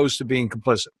 as opposed to being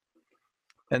complicit.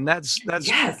 And that's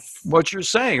Yes. what you're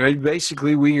saying, right?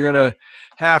 Basically, we're going to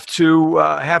have to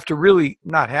really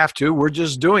not have to. We're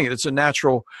just doing it. It's a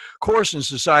natural course in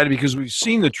society because we've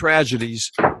seen the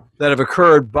tragedies that have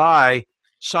occurred by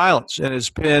silence, and it's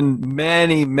been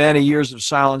many, many years of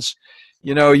silence.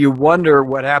 You know, you wonder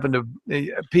what happened to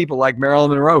people like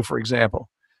Marilyn Monroe, for example.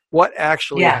 What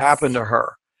actually Yes. happened to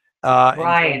her?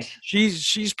 Right.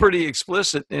 She's pretty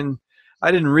explicit, and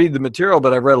I didn't read the material,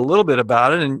 but I read a little bit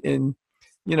about it, and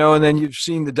you know, and then you've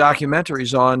seen the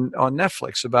documentaries on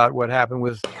Netflix about what happened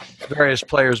with various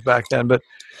players back then. But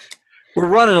we're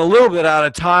running a little bit out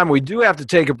of time. We do have to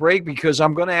take a break because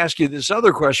I'm going to ask you this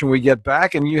other question when we get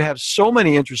back, and you have so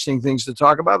many interesting things to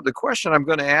talk about. The question I'm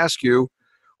going to ask you,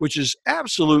 which is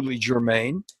absolutely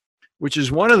germane, which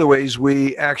is one of the ways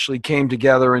we actually came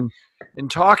together in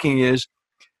talking, is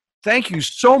thank you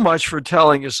so much for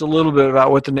telling us a little bit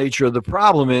about what the nature of the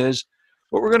problem is.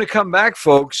 What we're going to come back,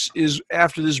 folks, is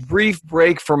after this brief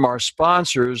break from our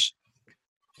sponsors,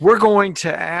 we're going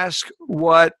to ask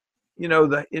what, you know,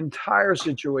 the entire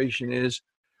situation is,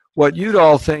 what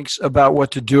Udall thinks about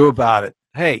what to do about it.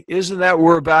 Hey, isn't that what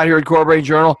we're about here at Core Brain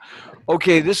Journal?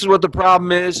 Okay, this is what the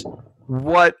problem is.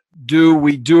 What do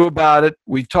we do about it?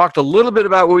 We talked a little bit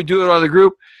about what we do it on the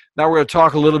group. Now we're going to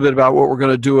talk a little bit about what we're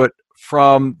going to do it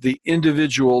from the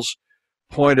individual's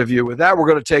point of view. With that, we're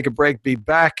going to take a break. Be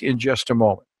back in just a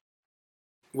moment.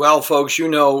 Well, folks, you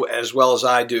know as well as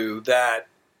I do that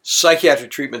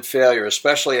psychiatric treatment failure,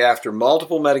 especially after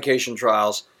multiple medication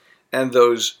trials and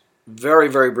those very,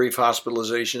 very brief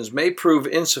hospitalizations, may prove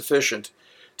insufficient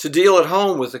to deal at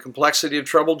home with the complexity of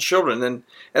troubled children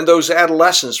and those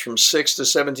adolescents from 6 to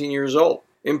 17 years old.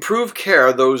 Improved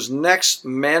care, those next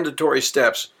mandatory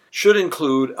steps, should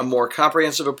include a more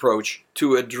comprehensive approach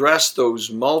to address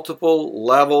those multiple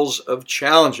levels of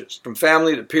challenges, from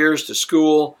family to peers to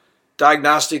school,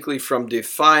 diagnostically from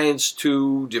defiance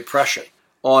to depression,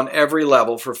 on every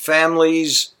level for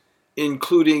families,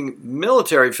 including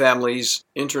military families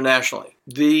internationally.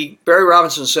 The Barry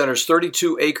Robinson Center's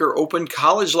 32-acre open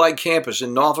college-like campus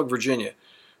in Norfolk, Virginia,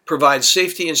 provides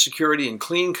safety and security and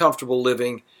clean, comfortable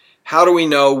living. How do we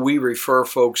know? We refer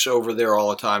folks over there all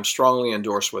the time, strongly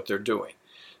endorse what they're doing.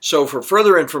 So for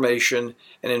further information,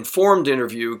 an informed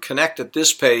interview, connect at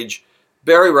this page,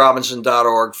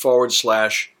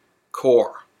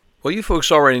 barryrobinson.org/core. Well, you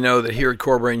folks already know that here at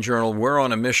Core Brain Journal, we're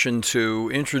on a mission to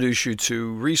introduce you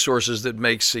to resources that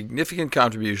make significant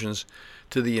contributions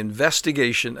to the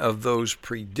investigation of those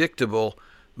predictable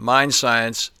mind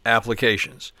science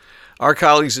applications. Our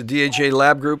colleagues at DHA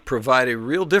Lab Group provide a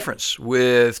real difference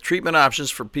with treatment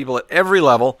options for people at every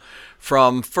level,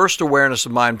 from first awareness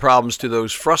of mind problems to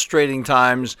those frustrating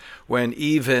times when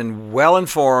even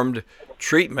well-informed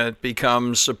treatment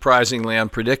becomes surprisingly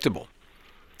unpredictable.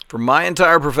 For my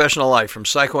entire professional life, from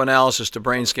psychoanalysis to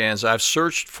brain scans, I've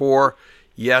searched for,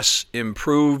 yes,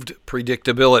 improved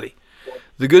predictability.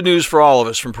 The good news for all of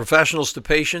us, from professionals to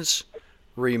patients,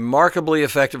 remarkably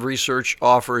effective research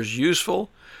offers useful,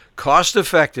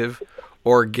 cost-effective,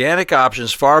 organic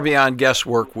options far beyond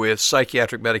guesswork with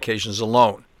psychiatric medications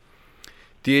alone.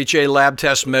 DHA lab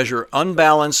tests measure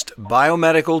unbalanced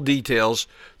biomedical details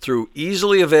through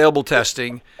easily available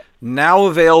testing, now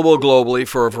available globally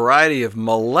for a variety of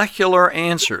molecular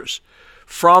answers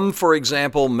from, for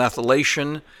example,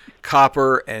 methylation,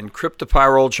 copper, and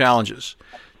cryptopyrrole challenges.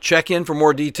 Check in for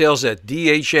more details at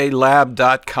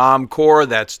dhalab.com core.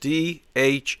 That's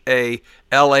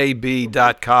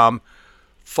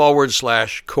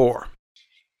dhalab.com/core.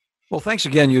 Well, thanks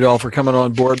again, Udall, for coming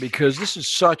on board, because this is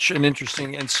such an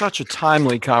interesting and such a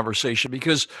timely conversation,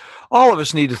 because all of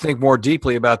us need to think more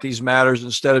deeply about these matters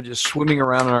instead of just swimming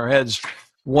around in our heads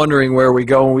wondering where we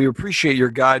go. And we appreciate your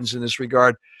guidance in this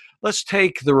regard. Let's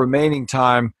take the remaining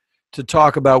time to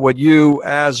talk about what you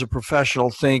as a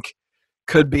professional think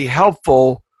could be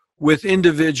helpful with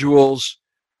individuals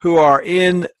who are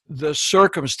in the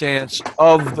circumstance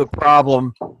of the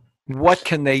problem. What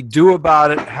can they do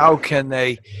about it? How can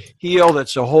they heal?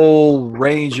 That's a whole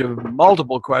range of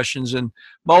multiple questions. And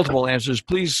multiple answers.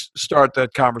 Please start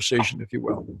that conversation, if you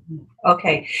will.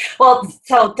 Okay. Well,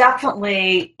 so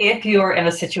definitely if you're in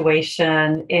a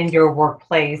situation in your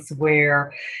workplace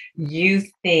where you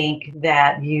think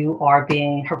that you are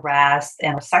being harassed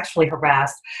and or sexually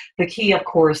harassed, the key, of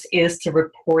course, is to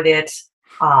report it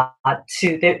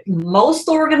to most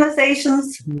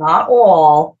organizations, not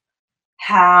all,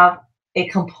 have a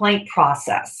complaint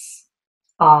process.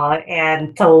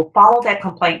 And so follow that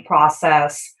complaint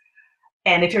process.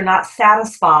 And if you're not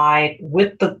satisfied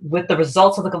with the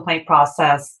results of the complaint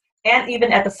process, and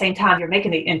even at the same time you're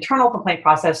making the internal complaint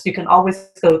process, you can always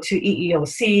go to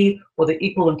EEOC or the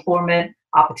Equal Employment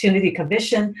Opportunity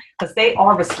Commission, because they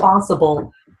are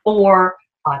responsible for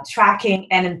tracking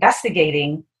and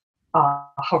investigating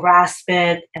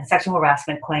harassment and sexual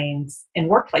harassment claims in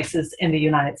workplaces in the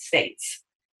United States.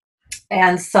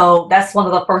 And so that's one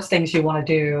of the first things you want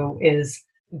to do is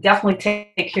definitely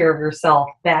take care of yourself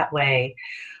that way.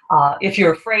 If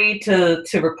you're afraid to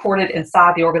report it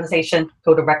inside the organization,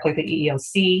 go directly to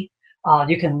EEOC.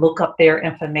 You can look up their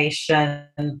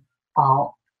information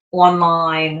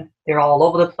online. They're all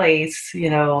over the place. You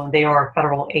know, they are a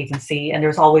federal agency, and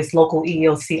there's always local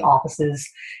EEOC offices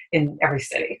in every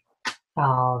city.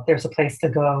 There's a place to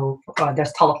go.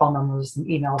 There's telephone numbers and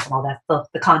emails and all that stuff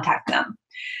to contact them.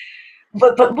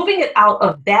 But moving it out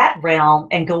of that realm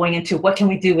and going into what can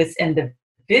we do as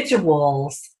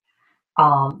individuals,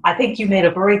 I think you made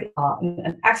a very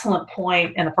an excellent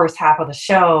point in the first half of the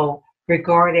show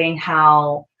regarding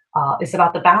how it's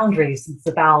about the boundaries. It's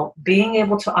about being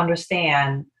able to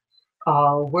understand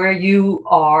where you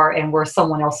are and where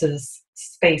someone else's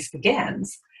space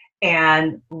begins,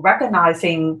 and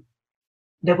recognizing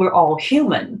that we're all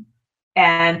human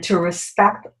and to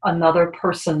respect another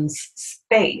person's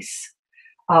space.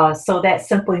 So that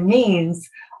simply means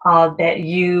that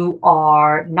you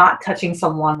are not touching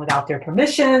someone without their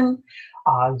permission.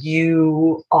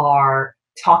 You are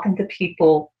talking to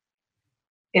people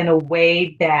in a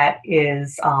way that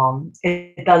is,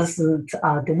 it doesn't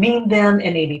demean them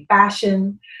in any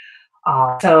fashion.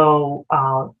 But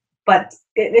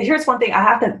here's one thing, I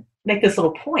have to make this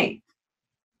little point.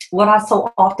 What I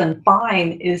so often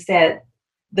find is that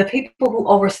the people who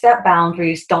overstep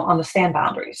boundaries don't understand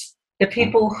boundaries. The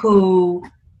people who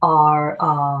are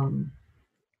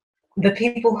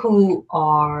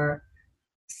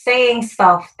saying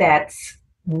stuff that's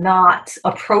not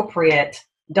appropriate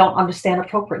don't understand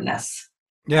appropriateness.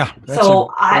 Yeah.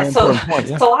 So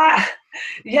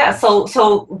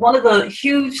one of the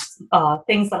huge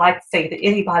things that I like to say to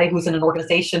anybody who's in an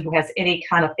organization who has any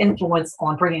kind of influence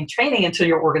on bringing training into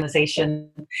your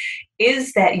organization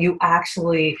is that you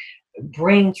actually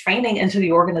bring training into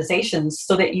the organizations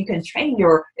so that you can train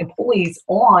your employees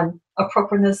on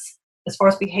appropriateness as far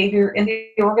as behavior in the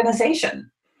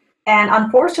organization. And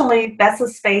unfortunately, that's a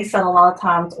space that a lot of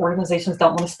times organizations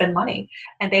don't want to spend money.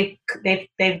 And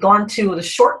they've gone to the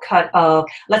shortcut of,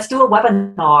 let's do a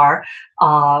webinar,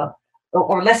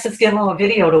 or let's just give them a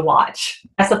video to watch,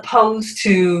 as opposed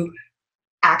to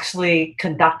actually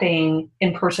conducting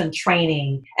in-person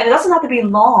training. And it doesn't have to be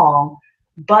long,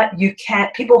 but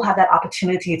people have that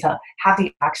opportunity to have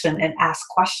the action and ask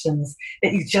questions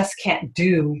that you just can't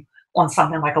do on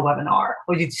something like a webinar,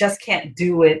 or you just can't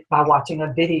do it by watching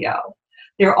a video.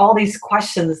 There are all these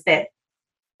questions that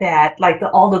like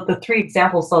the three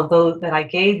examples of those that I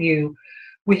gave you,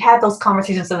 we had those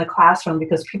conversations in the classroom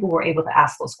because people were able to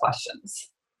ask those questions.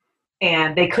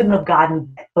 And they couldn't have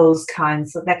gotten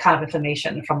that kind of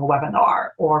information from a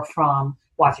webinar or from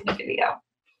watching a video.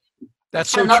 That's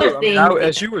so true.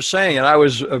 As you were saying, and I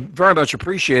was very much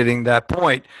appreciating that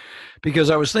point,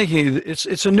 because I was thinking it's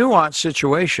a nuanced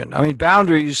situation. I mean,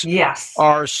 boundaries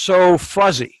are so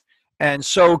fuzzy and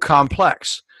so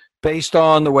complex based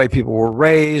on the way people were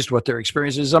raised, what their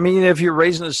experience is. I mean, if you're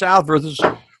raised in the South versus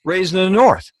raised in the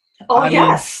North. Oh,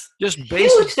 yes. Just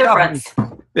basic huge difference.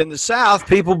 In the South,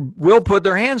 people will put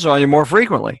their hands on you more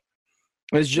frequently.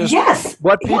 It's just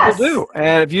what people do.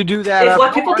 And if you do that, it's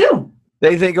what people do.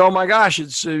 They think, oh my gosh,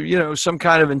 it's some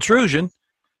kind of intrusion.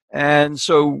 And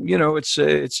so, it's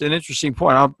an interesting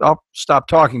point. I'll stop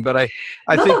talking, but I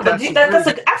think that's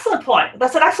an excellent point.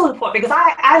 That's an excellent point, because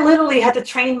I literally had to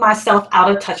train myself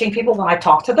out of touching people when I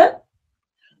talk to them,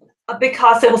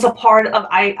 because it was a part of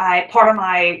part of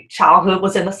my childhood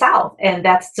was in the South, and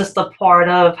that's just a part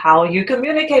of how you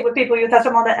communicate with people. You touch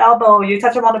them on the elbow, you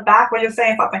touch them on the back when you're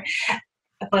saying something.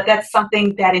 But that's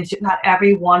something that not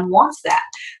everyone wants that.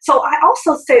 So I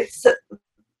also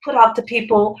put out to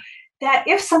people that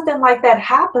if something like that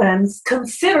happens,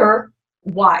 consider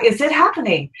why is it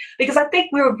happening? Because I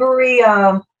think we're a very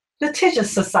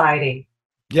litigious society.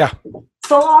 Yeah.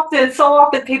 so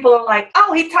often people are like,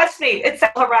 oh, he touched me. It's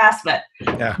sexual harassment.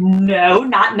 Yeah. No,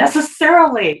 not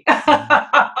necessarily.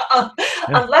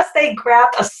 Unless they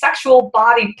grabbed a sexual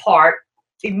body part,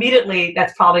 immediately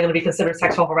that's probably going to be considered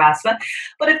sexual harassment.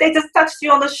 But if they just touched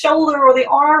you on the shoulder or the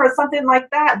arm or something like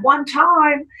that one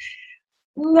time,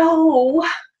 no.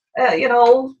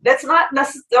 That's not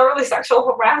necessarily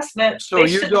sexual harassment. So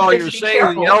you're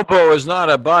saying the elbow is not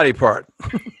a body part.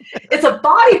 It's a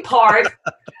body part,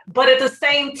 but at the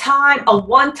same time, a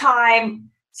one-time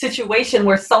situation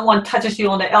where someone touches you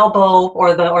on the elbow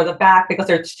or the back because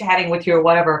they're chatting with you or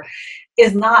whatever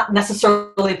is not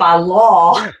necessarily by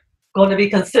law going to be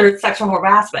considered sexual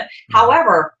harassment.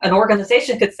 However, an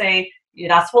organization could say, you're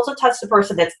not supposed to touch the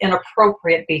person. That's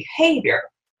inappropriate behavior.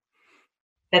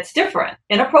 That's different.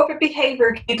 Inappropriate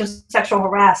behavior can lead to sexual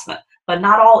harassment, but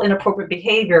not all inappropriate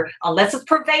behavior, unless it's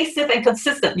pervasive and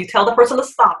consistent. You tell the person to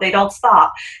stop, they don't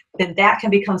stop, then that can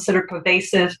be considered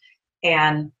pervasive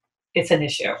and it's an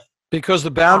issue. Because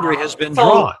the boundary has been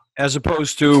drawn, as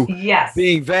opposed to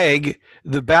being vague.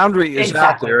 The boundary is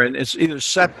out there, and it's either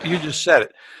set, you just said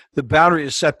it, the boundary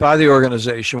is set by the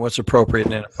organization, what's appropriate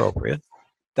and inappropriate.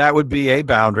 That would be a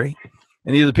boundary.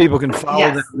 And either people can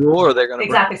follow that rule or they're going to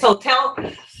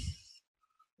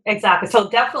Exactly. So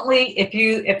definitely,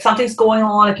 if something's going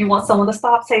on, if you want someone to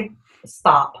stop, say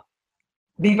stop.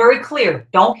 Be very clear.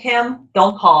 Don't hem,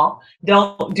 don't haw,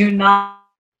 do not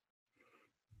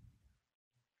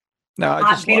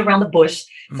beat around the bush.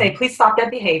 Say, please stop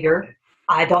that behavior.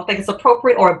 I don't think it's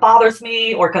appropriate, or it bothers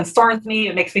me, or concerns me.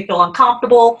 It makes me feel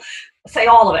uncomfortable. Say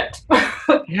all of it.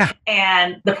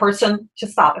 And the person should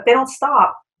stop. If they don't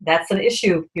stop, that's an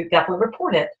issue. You definitely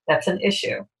report it. That's an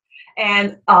issue.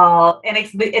 And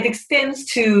it extends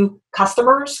to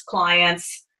customers,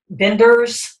 clients,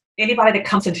 vendors, anybody that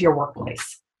comes into your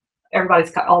workplace.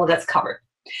 All of that's covered.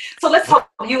 So let's talk.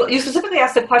 You specifically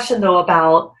asked a question though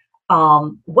about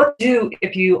what do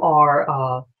if you are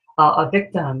a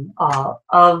victim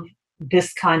of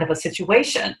this kind of a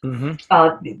situation.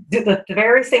 The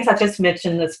various things I just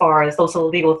mentioned as far as those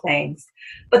legal things,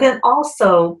 but then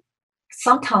also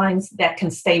sometimes that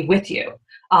can stay with you.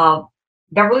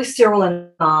 Beverly Cyril and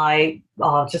I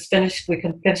just finished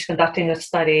conducting a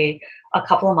study a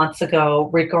couple of months ago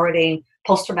regarding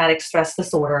post-traumatic stress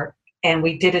disorder, and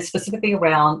we did it specifically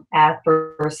around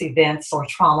adverse events or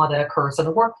trauma that occurs in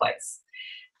the workplace.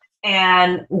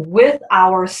 And with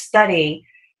our study,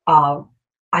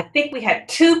 I think we had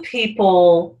 2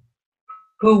 people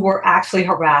who were actually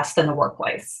harassed in the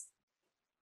workplace.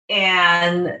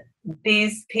 And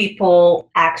these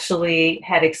people actually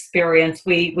had experienced,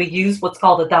 we use what's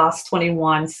called the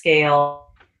DAS-21 scale.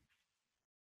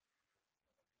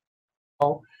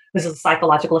 This is a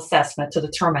psychological assessment to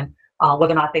determine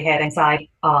whether or not they had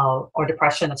anxiety or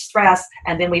depression or stress.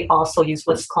 And then we also use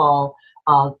what's called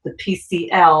the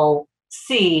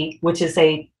PCLC, which is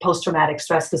a post-traumatic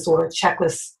stress disorder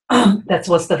checklist that's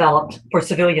what's developed for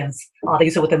civilians. They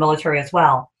use it with the military as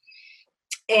well.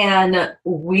 And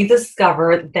we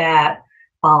discovered that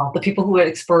the people who had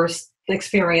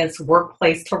experienced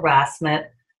workplace harassment,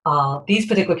 these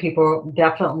particular people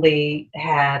definitely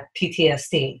had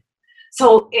PTSD.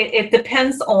 So it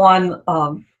depends on,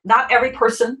 not every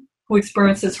person who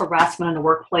experiences harassment in the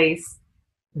workplace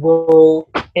will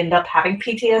end up having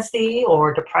PTSD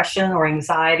or depression or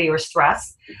anxiety or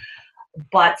stress,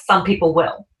 but some people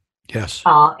will. Yes.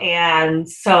 And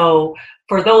so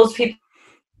for those people,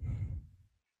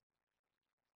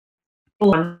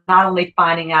 not only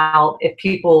finding out if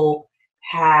people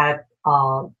had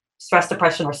stress,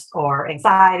 depression, or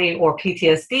anxiety or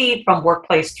PTSD from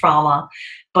workplace trauma,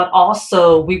 but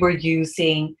also we were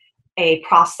using a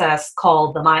process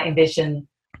called the My Envision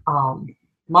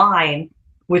Mind,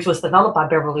 which was developed by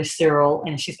Beverly Cyril,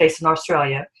 and she's based in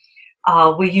Australia.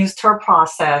 We used her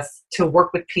process to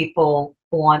work with people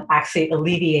on actually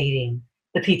alleviating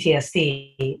the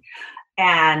PTSD.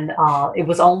 And it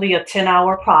was only a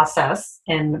 10-hour process,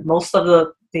 and most of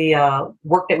the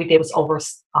work that we did was over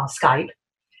Skype.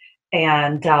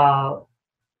 And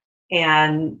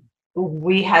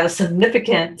we had a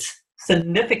significant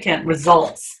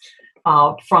results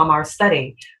from our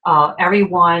study.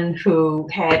 Everyone who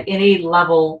had any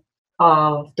level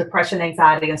of depression,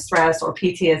 anxiety, and stress, or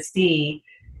PTSD,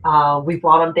 we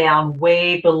brought them down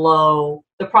way below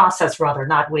the process.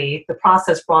 The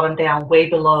process brought them down way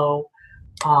below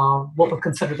what we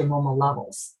consider the normal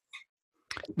levels.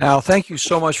 Now, thank you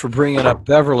so much for bringing up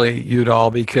Beverly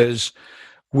Udall, because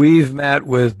we've met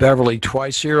with Beverly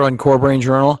twice here on Core Brain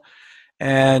Journal.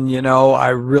 And, I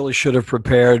really should have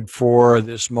prepared for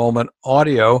this moment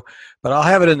audio, but I'll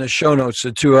have it in the show notes,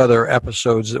 the 2 other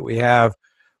episodes that we have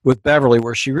with Beverly,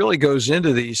 where she really goes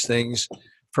into these things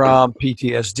from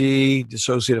PTSD,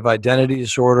 dissociative identity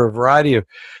disorder, a variety of,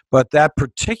 but that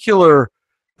particular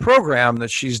program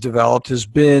that she's developed has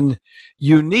been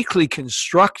uniquely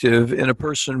constructive in a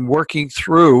person working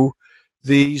through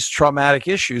these traumatic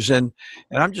issues. And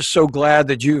I'm just so glad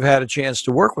that you've had a chance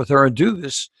to work with her and do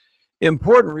this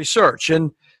important research.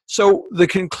 And so the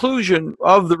conclusion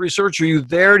of the research, are you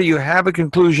there? Do you have a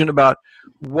conclusion about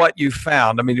what you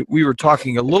found? I mean, we were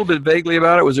talking a little bit vaguely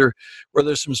about it. Were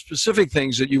there some specific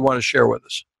things that you want to share with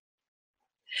us?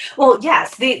 Well,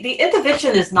 yes, the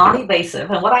intervention is non-invasive.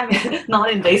 And what I mean,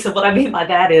 non-invasive, what I mean by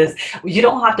that is you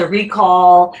don't have to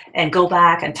recall and go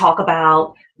back and talk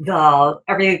about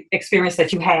every experience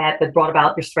that you had that brought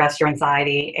about your stress, your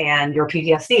anxiety, and your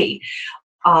PTSD.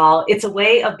 It's a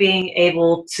way of being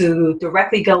able to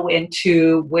directly go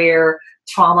into where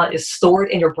trauma is stored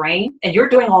in your brain, and you're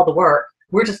doing all the work.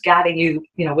 We're just guiding you,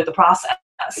 with the process.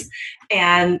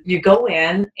 And you go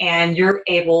in and you're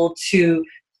able to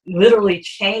literally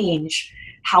change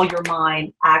how your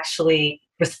mind actually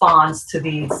responds to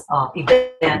these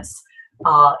events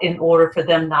in order for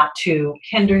them not to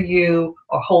hinder you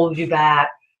or hold you back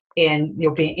in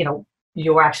your being,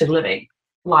 you're actually living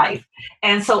life.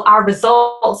 And so our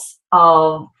results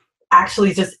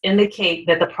actually just indicate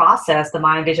that the process, the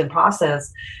mind vision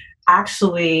process,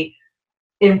 actually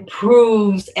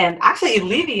improves and actually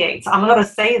alleviates. I'm going to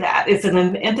say that it's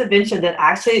an intervention that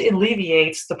actually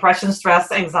alleviates depression,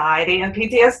 stress, anxiety, and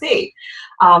PTSD.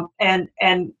 And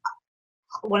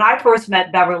when I first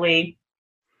met Beverly,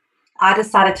 I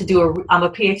decided to do I'm a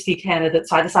PhD candidate,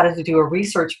 so I decided to do a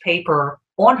research paper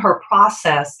on her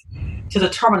process to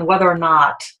determine whether or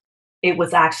not it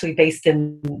was actually based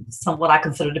in what I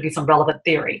consider to be some relevant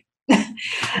theory.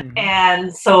 Mm-hmm.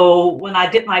 And so when I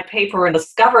did my paper and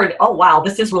discovered, oh, wow,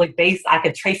 this is really based, I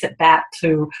could trace it back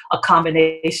to a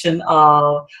combination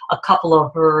of a couple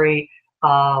of very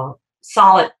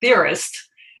solid theorists.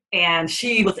 And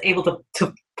she was able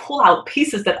to pull out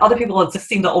pieces that other people just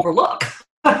seem to overlook.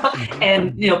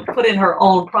 And put in her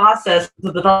own process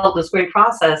to develop this great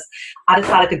process. I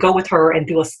decided to go with her and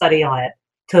do a study on it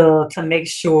to make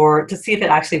sure, to see if it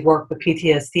actually worked with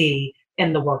PTSD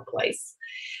in the workplace.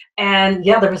 And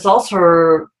yeah, the results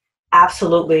were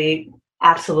absolutely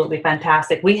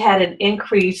fantastic. We had an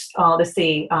increase,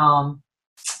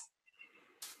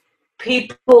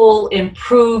 people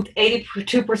improved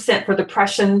 82% for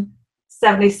depression,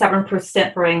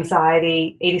 77% for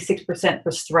anxiety, 86%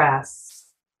 for stress.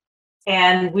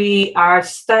 And our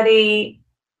study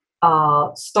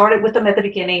started with them at the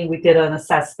beginning. We did an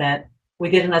assessment. We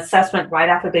did an assessment right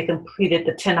after they completed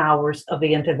the 10 hours of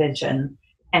the intervention.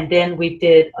 And then we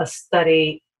did a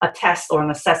test or an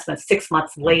assessment 6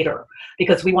 months later,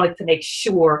 because we wanted to make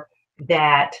sure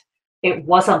that it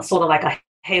wasn't sort of like a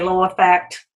halo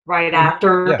effect right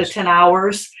after the 10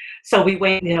 hours. So we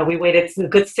waited a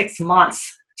good 6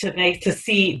 months to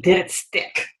see, did it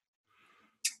stick?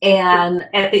 And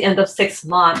at the end of 6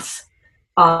 months,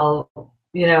 the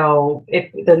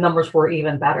numbers were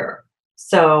even better.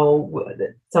 So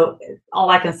all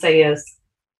I can say is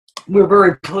we're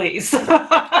very pleased.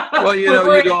 Well, we're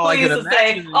very pleased to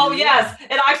say, oh yes,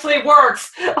 it actually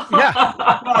works. Yeah,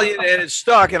 well, and it's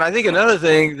stuck. And I think another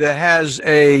thing that has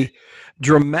a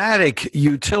dramatic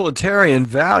utilitarian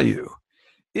value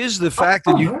is the fact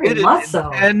that you did it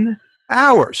in 10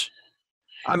 hours.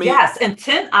 I mean, yes, in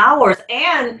 10 hours,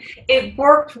 and it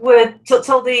worked with.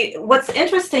 So what's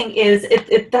interesting is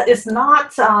it's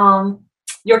not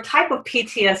your type of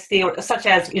PTSD, or such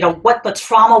as what the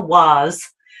trauma was,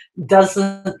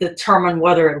 doesn't determine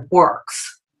whether it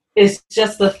works. It's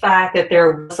just the fact that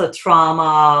there was a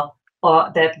trauma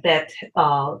that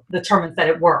determines that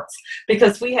it works.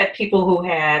 Because we had people who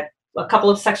had a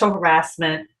couple of sexual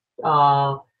harassment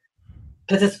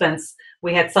participants.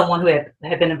 We had someone who had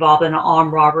been involved in an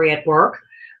armed robbery at work.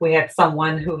 We had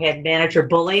someone who had manager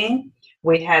bullying.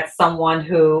 We had someone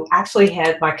who actually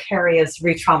had vicarious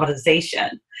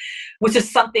re-traumatization, which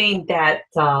is something that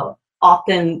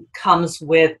often comes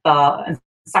with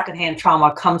secondhand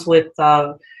trauma, comes with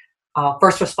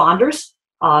first responders,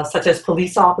 such as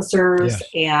police officers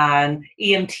and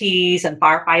EMTs and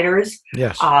firefighters.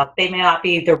 Yes. They may not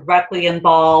be directly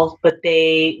involved, but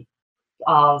they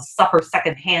suffer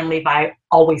secondhandly by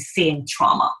always seeing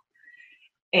trauma.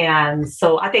 And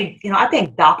so I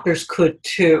think doctors could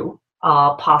too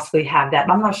possibly have that.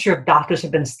 But I'm not sure if doctors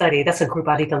have been studied. That's a group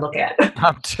I need to look at.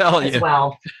 I'm telling you. As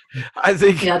well. I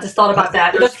think. I just thought about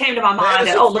that. It just came to my mind.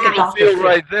 Look at doctors.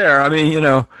 Right there. I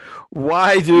mean,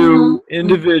 why do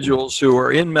individuals who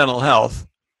are in mental health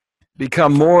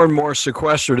become more and more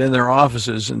sequestered in their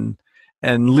offices and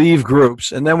and leave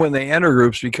groups, and then when they enter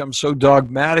groups, become so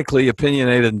dogmatically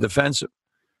opinionated and defensive.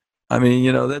 I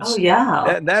mean, Oh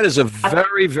yeah. that is a I,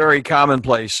 very, very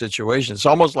commonplace situation. It's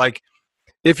almost like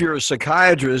if you're a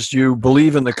psychiatrist, you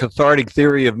believe in the cathartic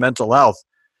theory of mental health.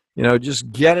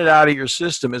 Just get it out of your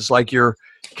system. It's like you're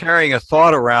carrying a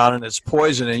thought around and it's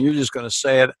poison, and you're just going to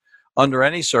say it under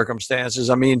any circumstances.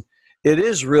 I mean, it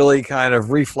is really kind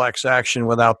of reflex action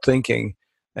without thinking,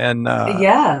 and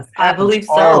yeah, I happens believe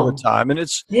all the so. time. And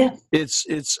Yeah.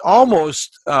 it's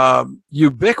almost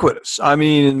ubiquitous. I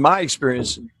mean, in my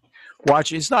experience,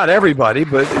 watching, it's not everybody,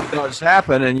 but it does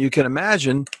happen, and you can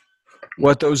imagine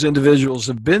what those individuals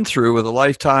have been through with a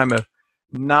lifetime of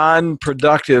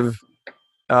non-productive.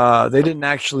 They didn't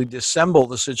actually dissemble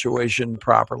the situation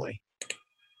properly.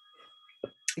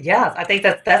 Yeah, I think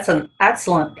that's an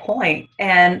excellent point.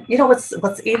 And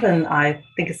what's even I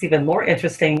think it's even more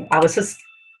interesting. I was just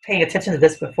paying attention to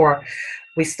this before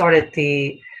we started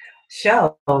the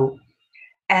show,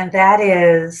 and that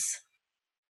is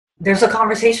there's a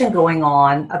conversation going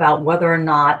on about whether or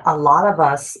not a lot of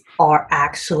us are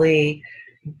actually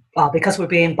because we're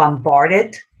being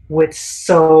bombarded with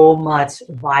so much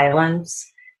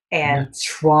violence Yeah. and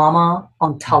trauma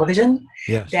on television,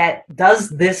 Yes. that does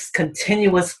this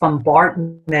continuous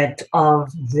bombardment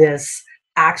of this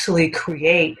actually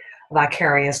create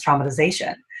vicarious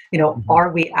traumatization? Mhm. Are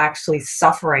we actually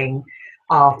suffering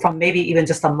from maybe even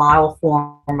just a mild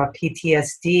form of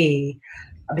PTSD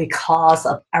because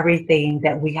of everything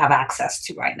that we have access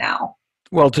to right now?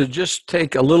 Well, to just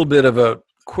take a little bit of a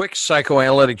quick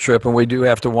psychoanalytic trip, and we do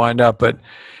have to wind up, but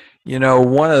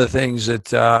one of the things that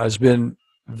has been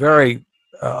very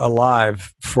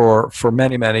alive for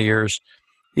many, many years,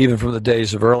 even from the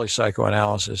days of early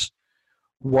psychoanalysis,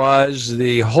 was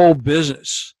the whole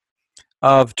business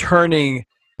of turning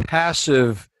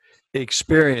passive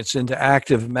experience into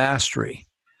active mastery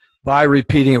by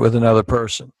repeating it with another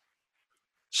person.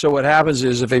 So what happens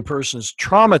is if a person's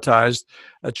traumatized,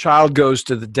 a child goes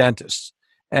to the dentist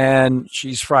and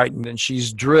she's frightened and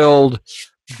she's drilled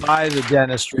by the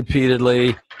dentist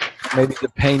repeatedly. Maybe the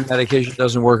pain medication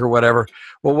doesn't work or whatever.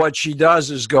 Well, what she does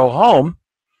is go home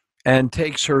and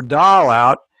takes her doll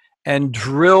out and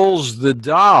drills the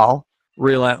doll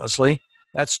relentlessly.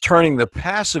 That's turning the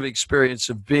passive experience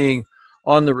of being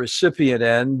on the recipient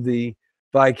end, the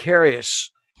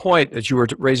vicarious point that you were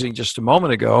raising just a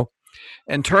moment ago,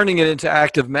 and turning it into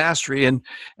active mastery.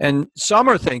 And some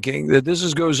are thinking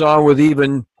that goes on with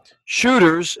even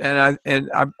shooters. And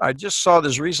I just saw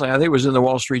this recently. I think it was in the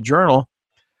Wall Street Journal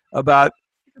about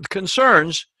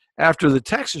concerns after the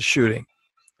Texas shooting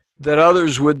that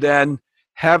others would then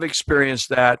have experienced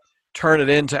that, turn it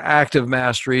into active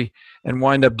mastery, and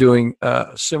wind up doing a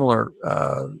similar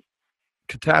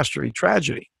catastrophe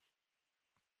tragedy.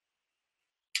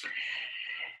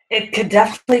 It could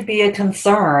definitely be a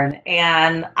concern,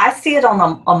 and I see it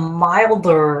on a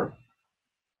milder,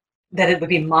 that it would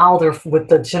be milder with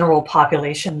the general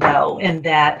population, though, in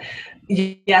that,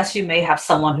 yes, you may have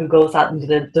someone who goes out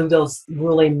and do those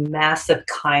really massive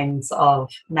kinds of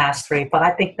mastery, but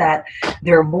I think that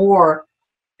there are more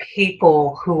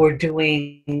people who are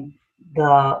doing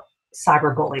the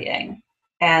cyberbullying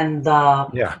and the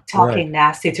Yeah, right. talking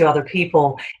nasty to other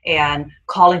people and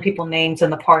calling people names in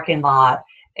the parking lot,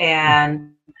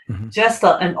 and Mhm. just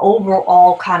an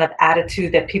overall kind of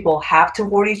attitude that people have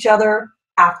toward each other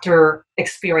after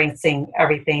experiencing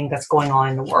everything that's going on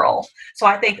in the world. So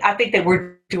I think that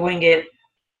we're doing it.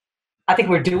 I think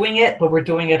we're doing it, but we're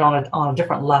doing it on a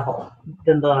different level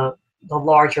than the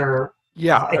larger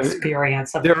Yeah,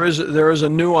 experience of. there is a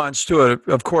nuance to it.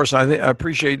 Of course, I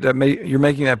appreciate that you're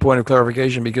making that point of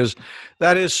clarification, because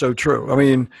that is so true. I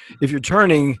mean, if you're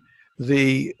turning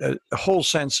the whole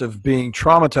sense of being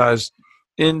traumatized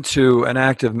into an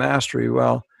active mastery,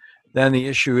 well, then the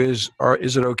issue is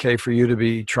it okay for you to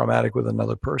be traumatic with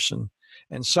another person?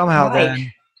 And somehow Right.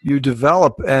 then you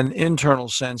develop an internal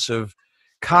sense of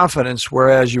confidence,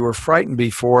 whereas you were frightened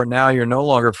before. Now you're no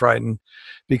longer frightened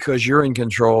because you're in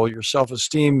control. Your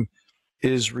self-esteem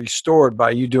is restored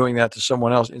by you doing that to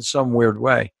someone else in some weird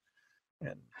way.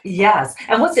 And Yes.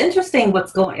 And what's interesting,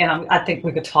 what's going, and I think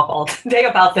we could talk all day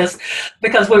about this,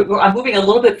 because I'm moving a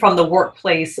little bit from the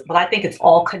workplace, but I think it's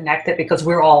all connected because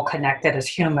we're all connected as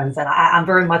humans. And I'm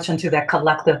very much into that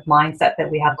collective mindset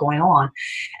that we have going on.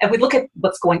 And we look at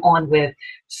what's going on with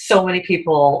so many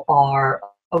people are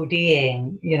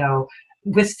ODing,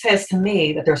 which says to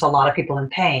me that there's a lot of people in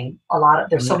pain.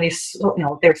 There's so many,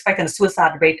 they're expecting the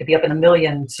suicide rate to be up in the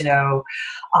millions,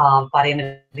 by the end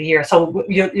of the year. So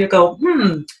you go,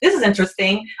 this is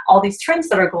interesting. All these trends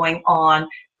that are going on.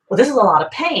 Well, this is a lot of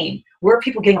pain. Where are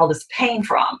people getting all this pain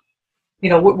from?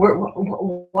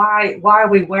 why are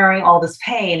we wearing all this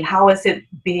pain? How is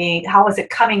it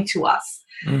coming to us?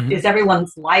 Mhm. Is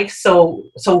everyone's life so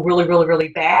really, really, really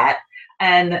bad?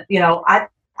 And,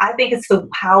 I think it's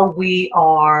how we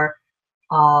are,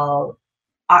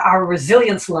 our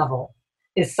resilience level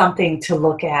is something to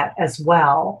look at as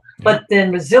well. Yeah. But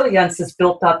then resilience is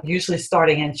built up usually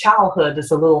starting in childhood.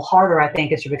 It's a little harder, I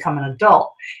think, as you become an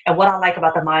adult. And what I like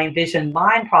about the Mind Vision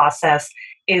Mind process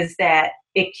is that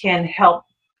it can help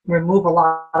remove a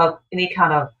lot of any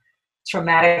kind of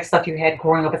traumatic stuff you had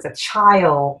growing up as a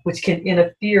child, which can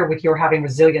interfere with your having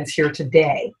resilience here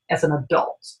today as an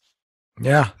adult.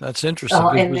 Yeah, that's interesting,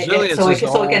 because And resilience so is a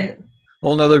it can,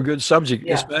 whole nother good subject.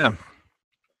 Yes, yeah. ma'am.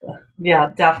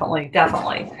 Yeah, definitely,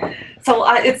 definitely. So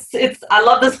I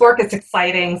love this work. It's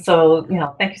exciting. So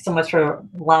thank you so much for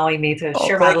allowing me to Oh,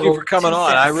 share my thank you little for coming 2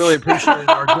 on. I cents. really appreciate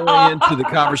our going into the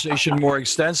conversation more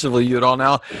extensively, Udall.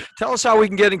 Now, tell us how we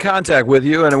can get in contact with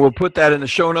you, and we'll put that in the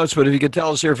show notes. But if you could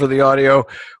tell us here for the audio,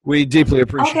 we deeply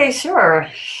appreciate it. Okay, sure.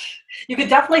 You could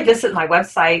definitely visit my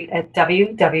website at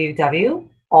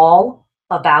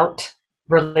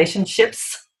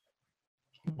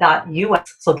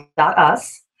www.allaboutRelationships.us, so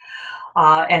 .us.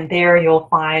 And there you'll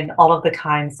find all of the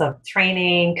kinds of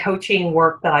training, coaching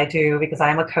work that I do, because I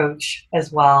am a coach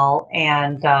as well.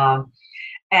 And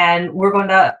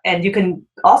you can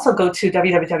also go to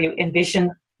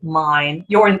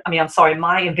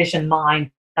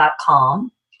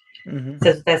www.myenvisionmind.com. Mm-hmm.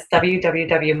 So that's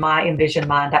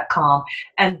www.myenvisionmind.com.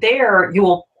 And there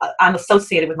I'm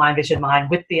associated with Mind Vision Mind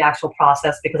with the actual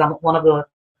process, because I'm one of the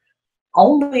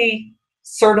only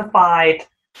certified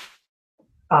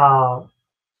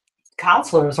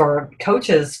counselors or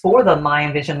coaches for the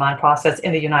Mind Vision Mind process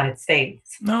in the United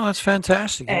States. No, that's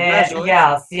fantastic. And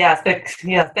yes,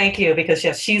 thank you. Because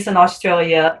yes, she's in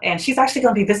Australia, and she's actually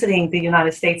going to be visiting the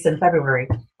United States in February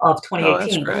of 2018. Oh,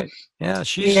 that's great. Yeah,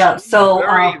 she's So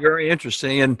very, very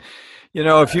interesting. And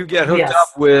if you get hooked yes.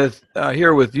 up with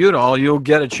here with Udall, you'll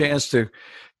get a chance to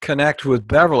connect with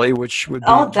Beverly, which would be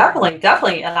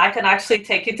definitely, and I can actually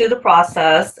take you through the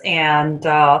process. And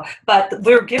but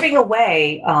we're giving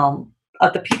away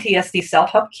the PTSD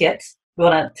self-help kit. We're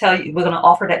going to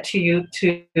offer that to you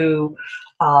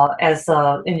as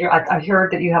in your. I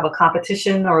heard that you have a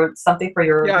competition or something for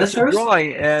your listeners. It's a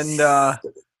drawing, and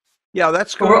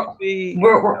that's going to be.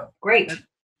 We're great.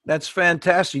 That's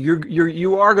fantastic.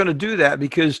 You are going to do that,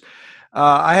 because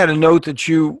I had a note that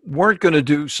you weren't going to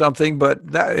do something,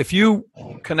 but that if you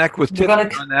connect with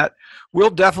Tiffany on that, we'll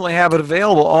definitely have it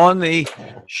available on the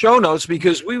show notes,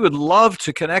 because we would love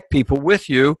to connect people with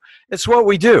you. It's what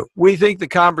we do. We think the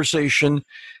conversation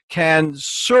can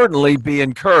certainly be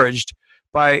encouraged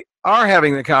by our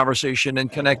having the conversation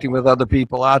and connecting with other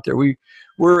people out there.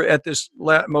 We're at this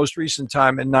most recent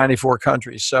time in 94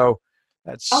 countries. So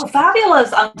that's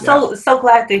fabulous. I'm so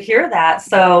glad to hear that.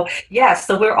 So yes,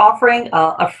 so we're offering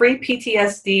a free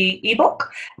PTSD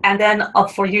ebook, and then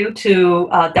for you to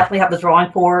definitely have the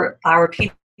drawing for our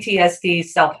PTSD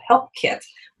self-help kit,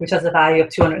 which has a value of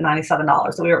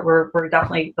 $297. So we're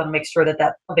definitely going to make sure that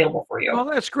that's available for you. Well,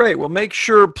 that's great. Well, make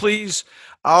sure, please.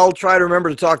 I'll try to remember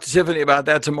to talk to Tiffany about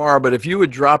that tomorrow, but if you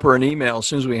would drop her an email as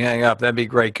soon as we hang up, that'd be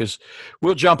great, because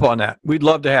we'll jump on that. We'd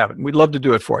love to have it. We'd love to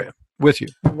do it for you. With you.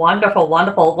 Wonderful,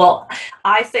 wonderful. Well,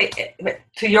 I say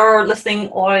to your listening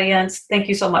audience, thank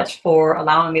you so much for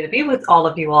allowing me to be with all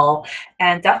of you all.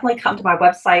 And definitely come to my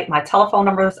website. My telephone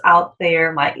number is out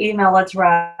there, my email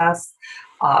address.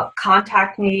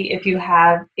 Contact me if you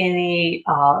have any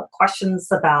questions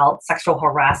about sexual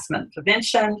harassment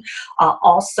prevention.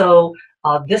 Also,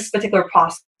 this particular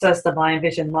process, the Mind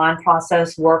Vision Mind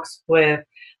process, works with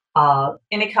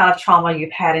any kind of trauma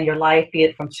you've had in your life, be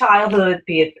it from childhood,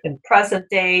 be it in present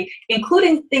day,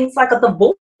 including things like a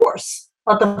divorce.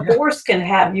 A divorce can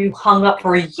have you hung up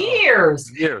for years.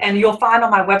 And you'll find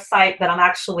on my website that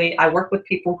I work with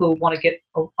people who want to get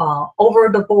over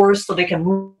a divorce so they can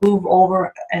move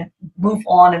over and move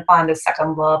on and find a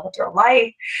second love of their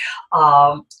life.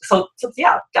 So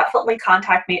yeah, definitely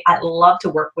contact me. I'd love to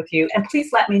work with you. And please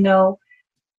let me know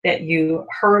that you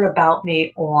heard about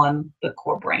me on the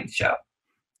Core Brain Show.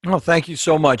 Well, thank you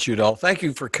so much, Udall. Thank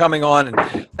you for coming on,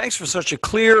 and thanks for such a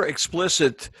clear,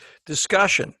 explicit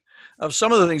discussion of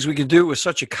some of the things we can do with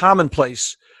such a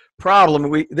commonplace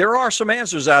problem. There are some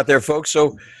answers out there, folks,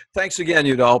 so thanks again,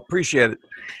 Udall. Appreciate it.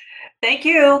 Thank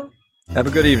you. Have a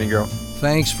good evening, girl.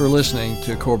 Thanks for listening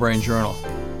to Core Brain Journal.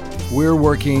 We're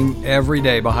working every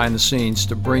day behind the scenes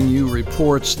to bring you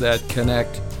reports that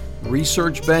connect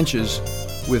research benches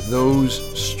with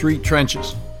those street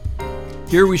trenches.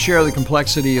 Here we share the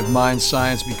complexity of mind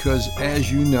science because,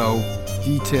 as you know,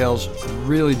 details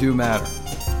really do matter.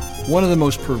 One of the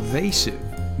most pervasive,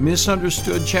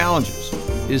 misunderstood challenges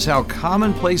is how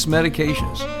commonplace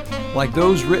medications, like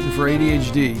those written for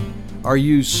ADHD, are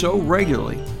used so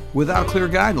regularly without clear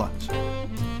guidelines.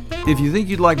 If you think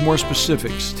you'd like more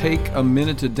specifics, take a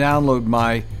minute to download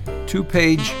my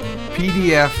 2-page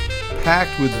PDF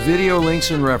packed with video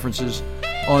links and references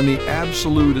on the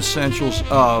absolute essentials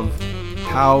of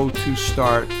how to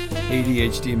start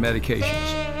ADHD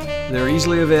medications. They're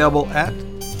easily available at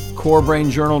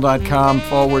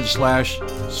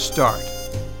corebrainjournal.com/start.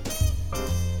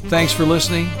 Thanks for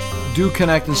listening. Do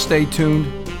connect and stay tuned.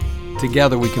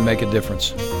 Together we can make a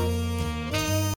difference.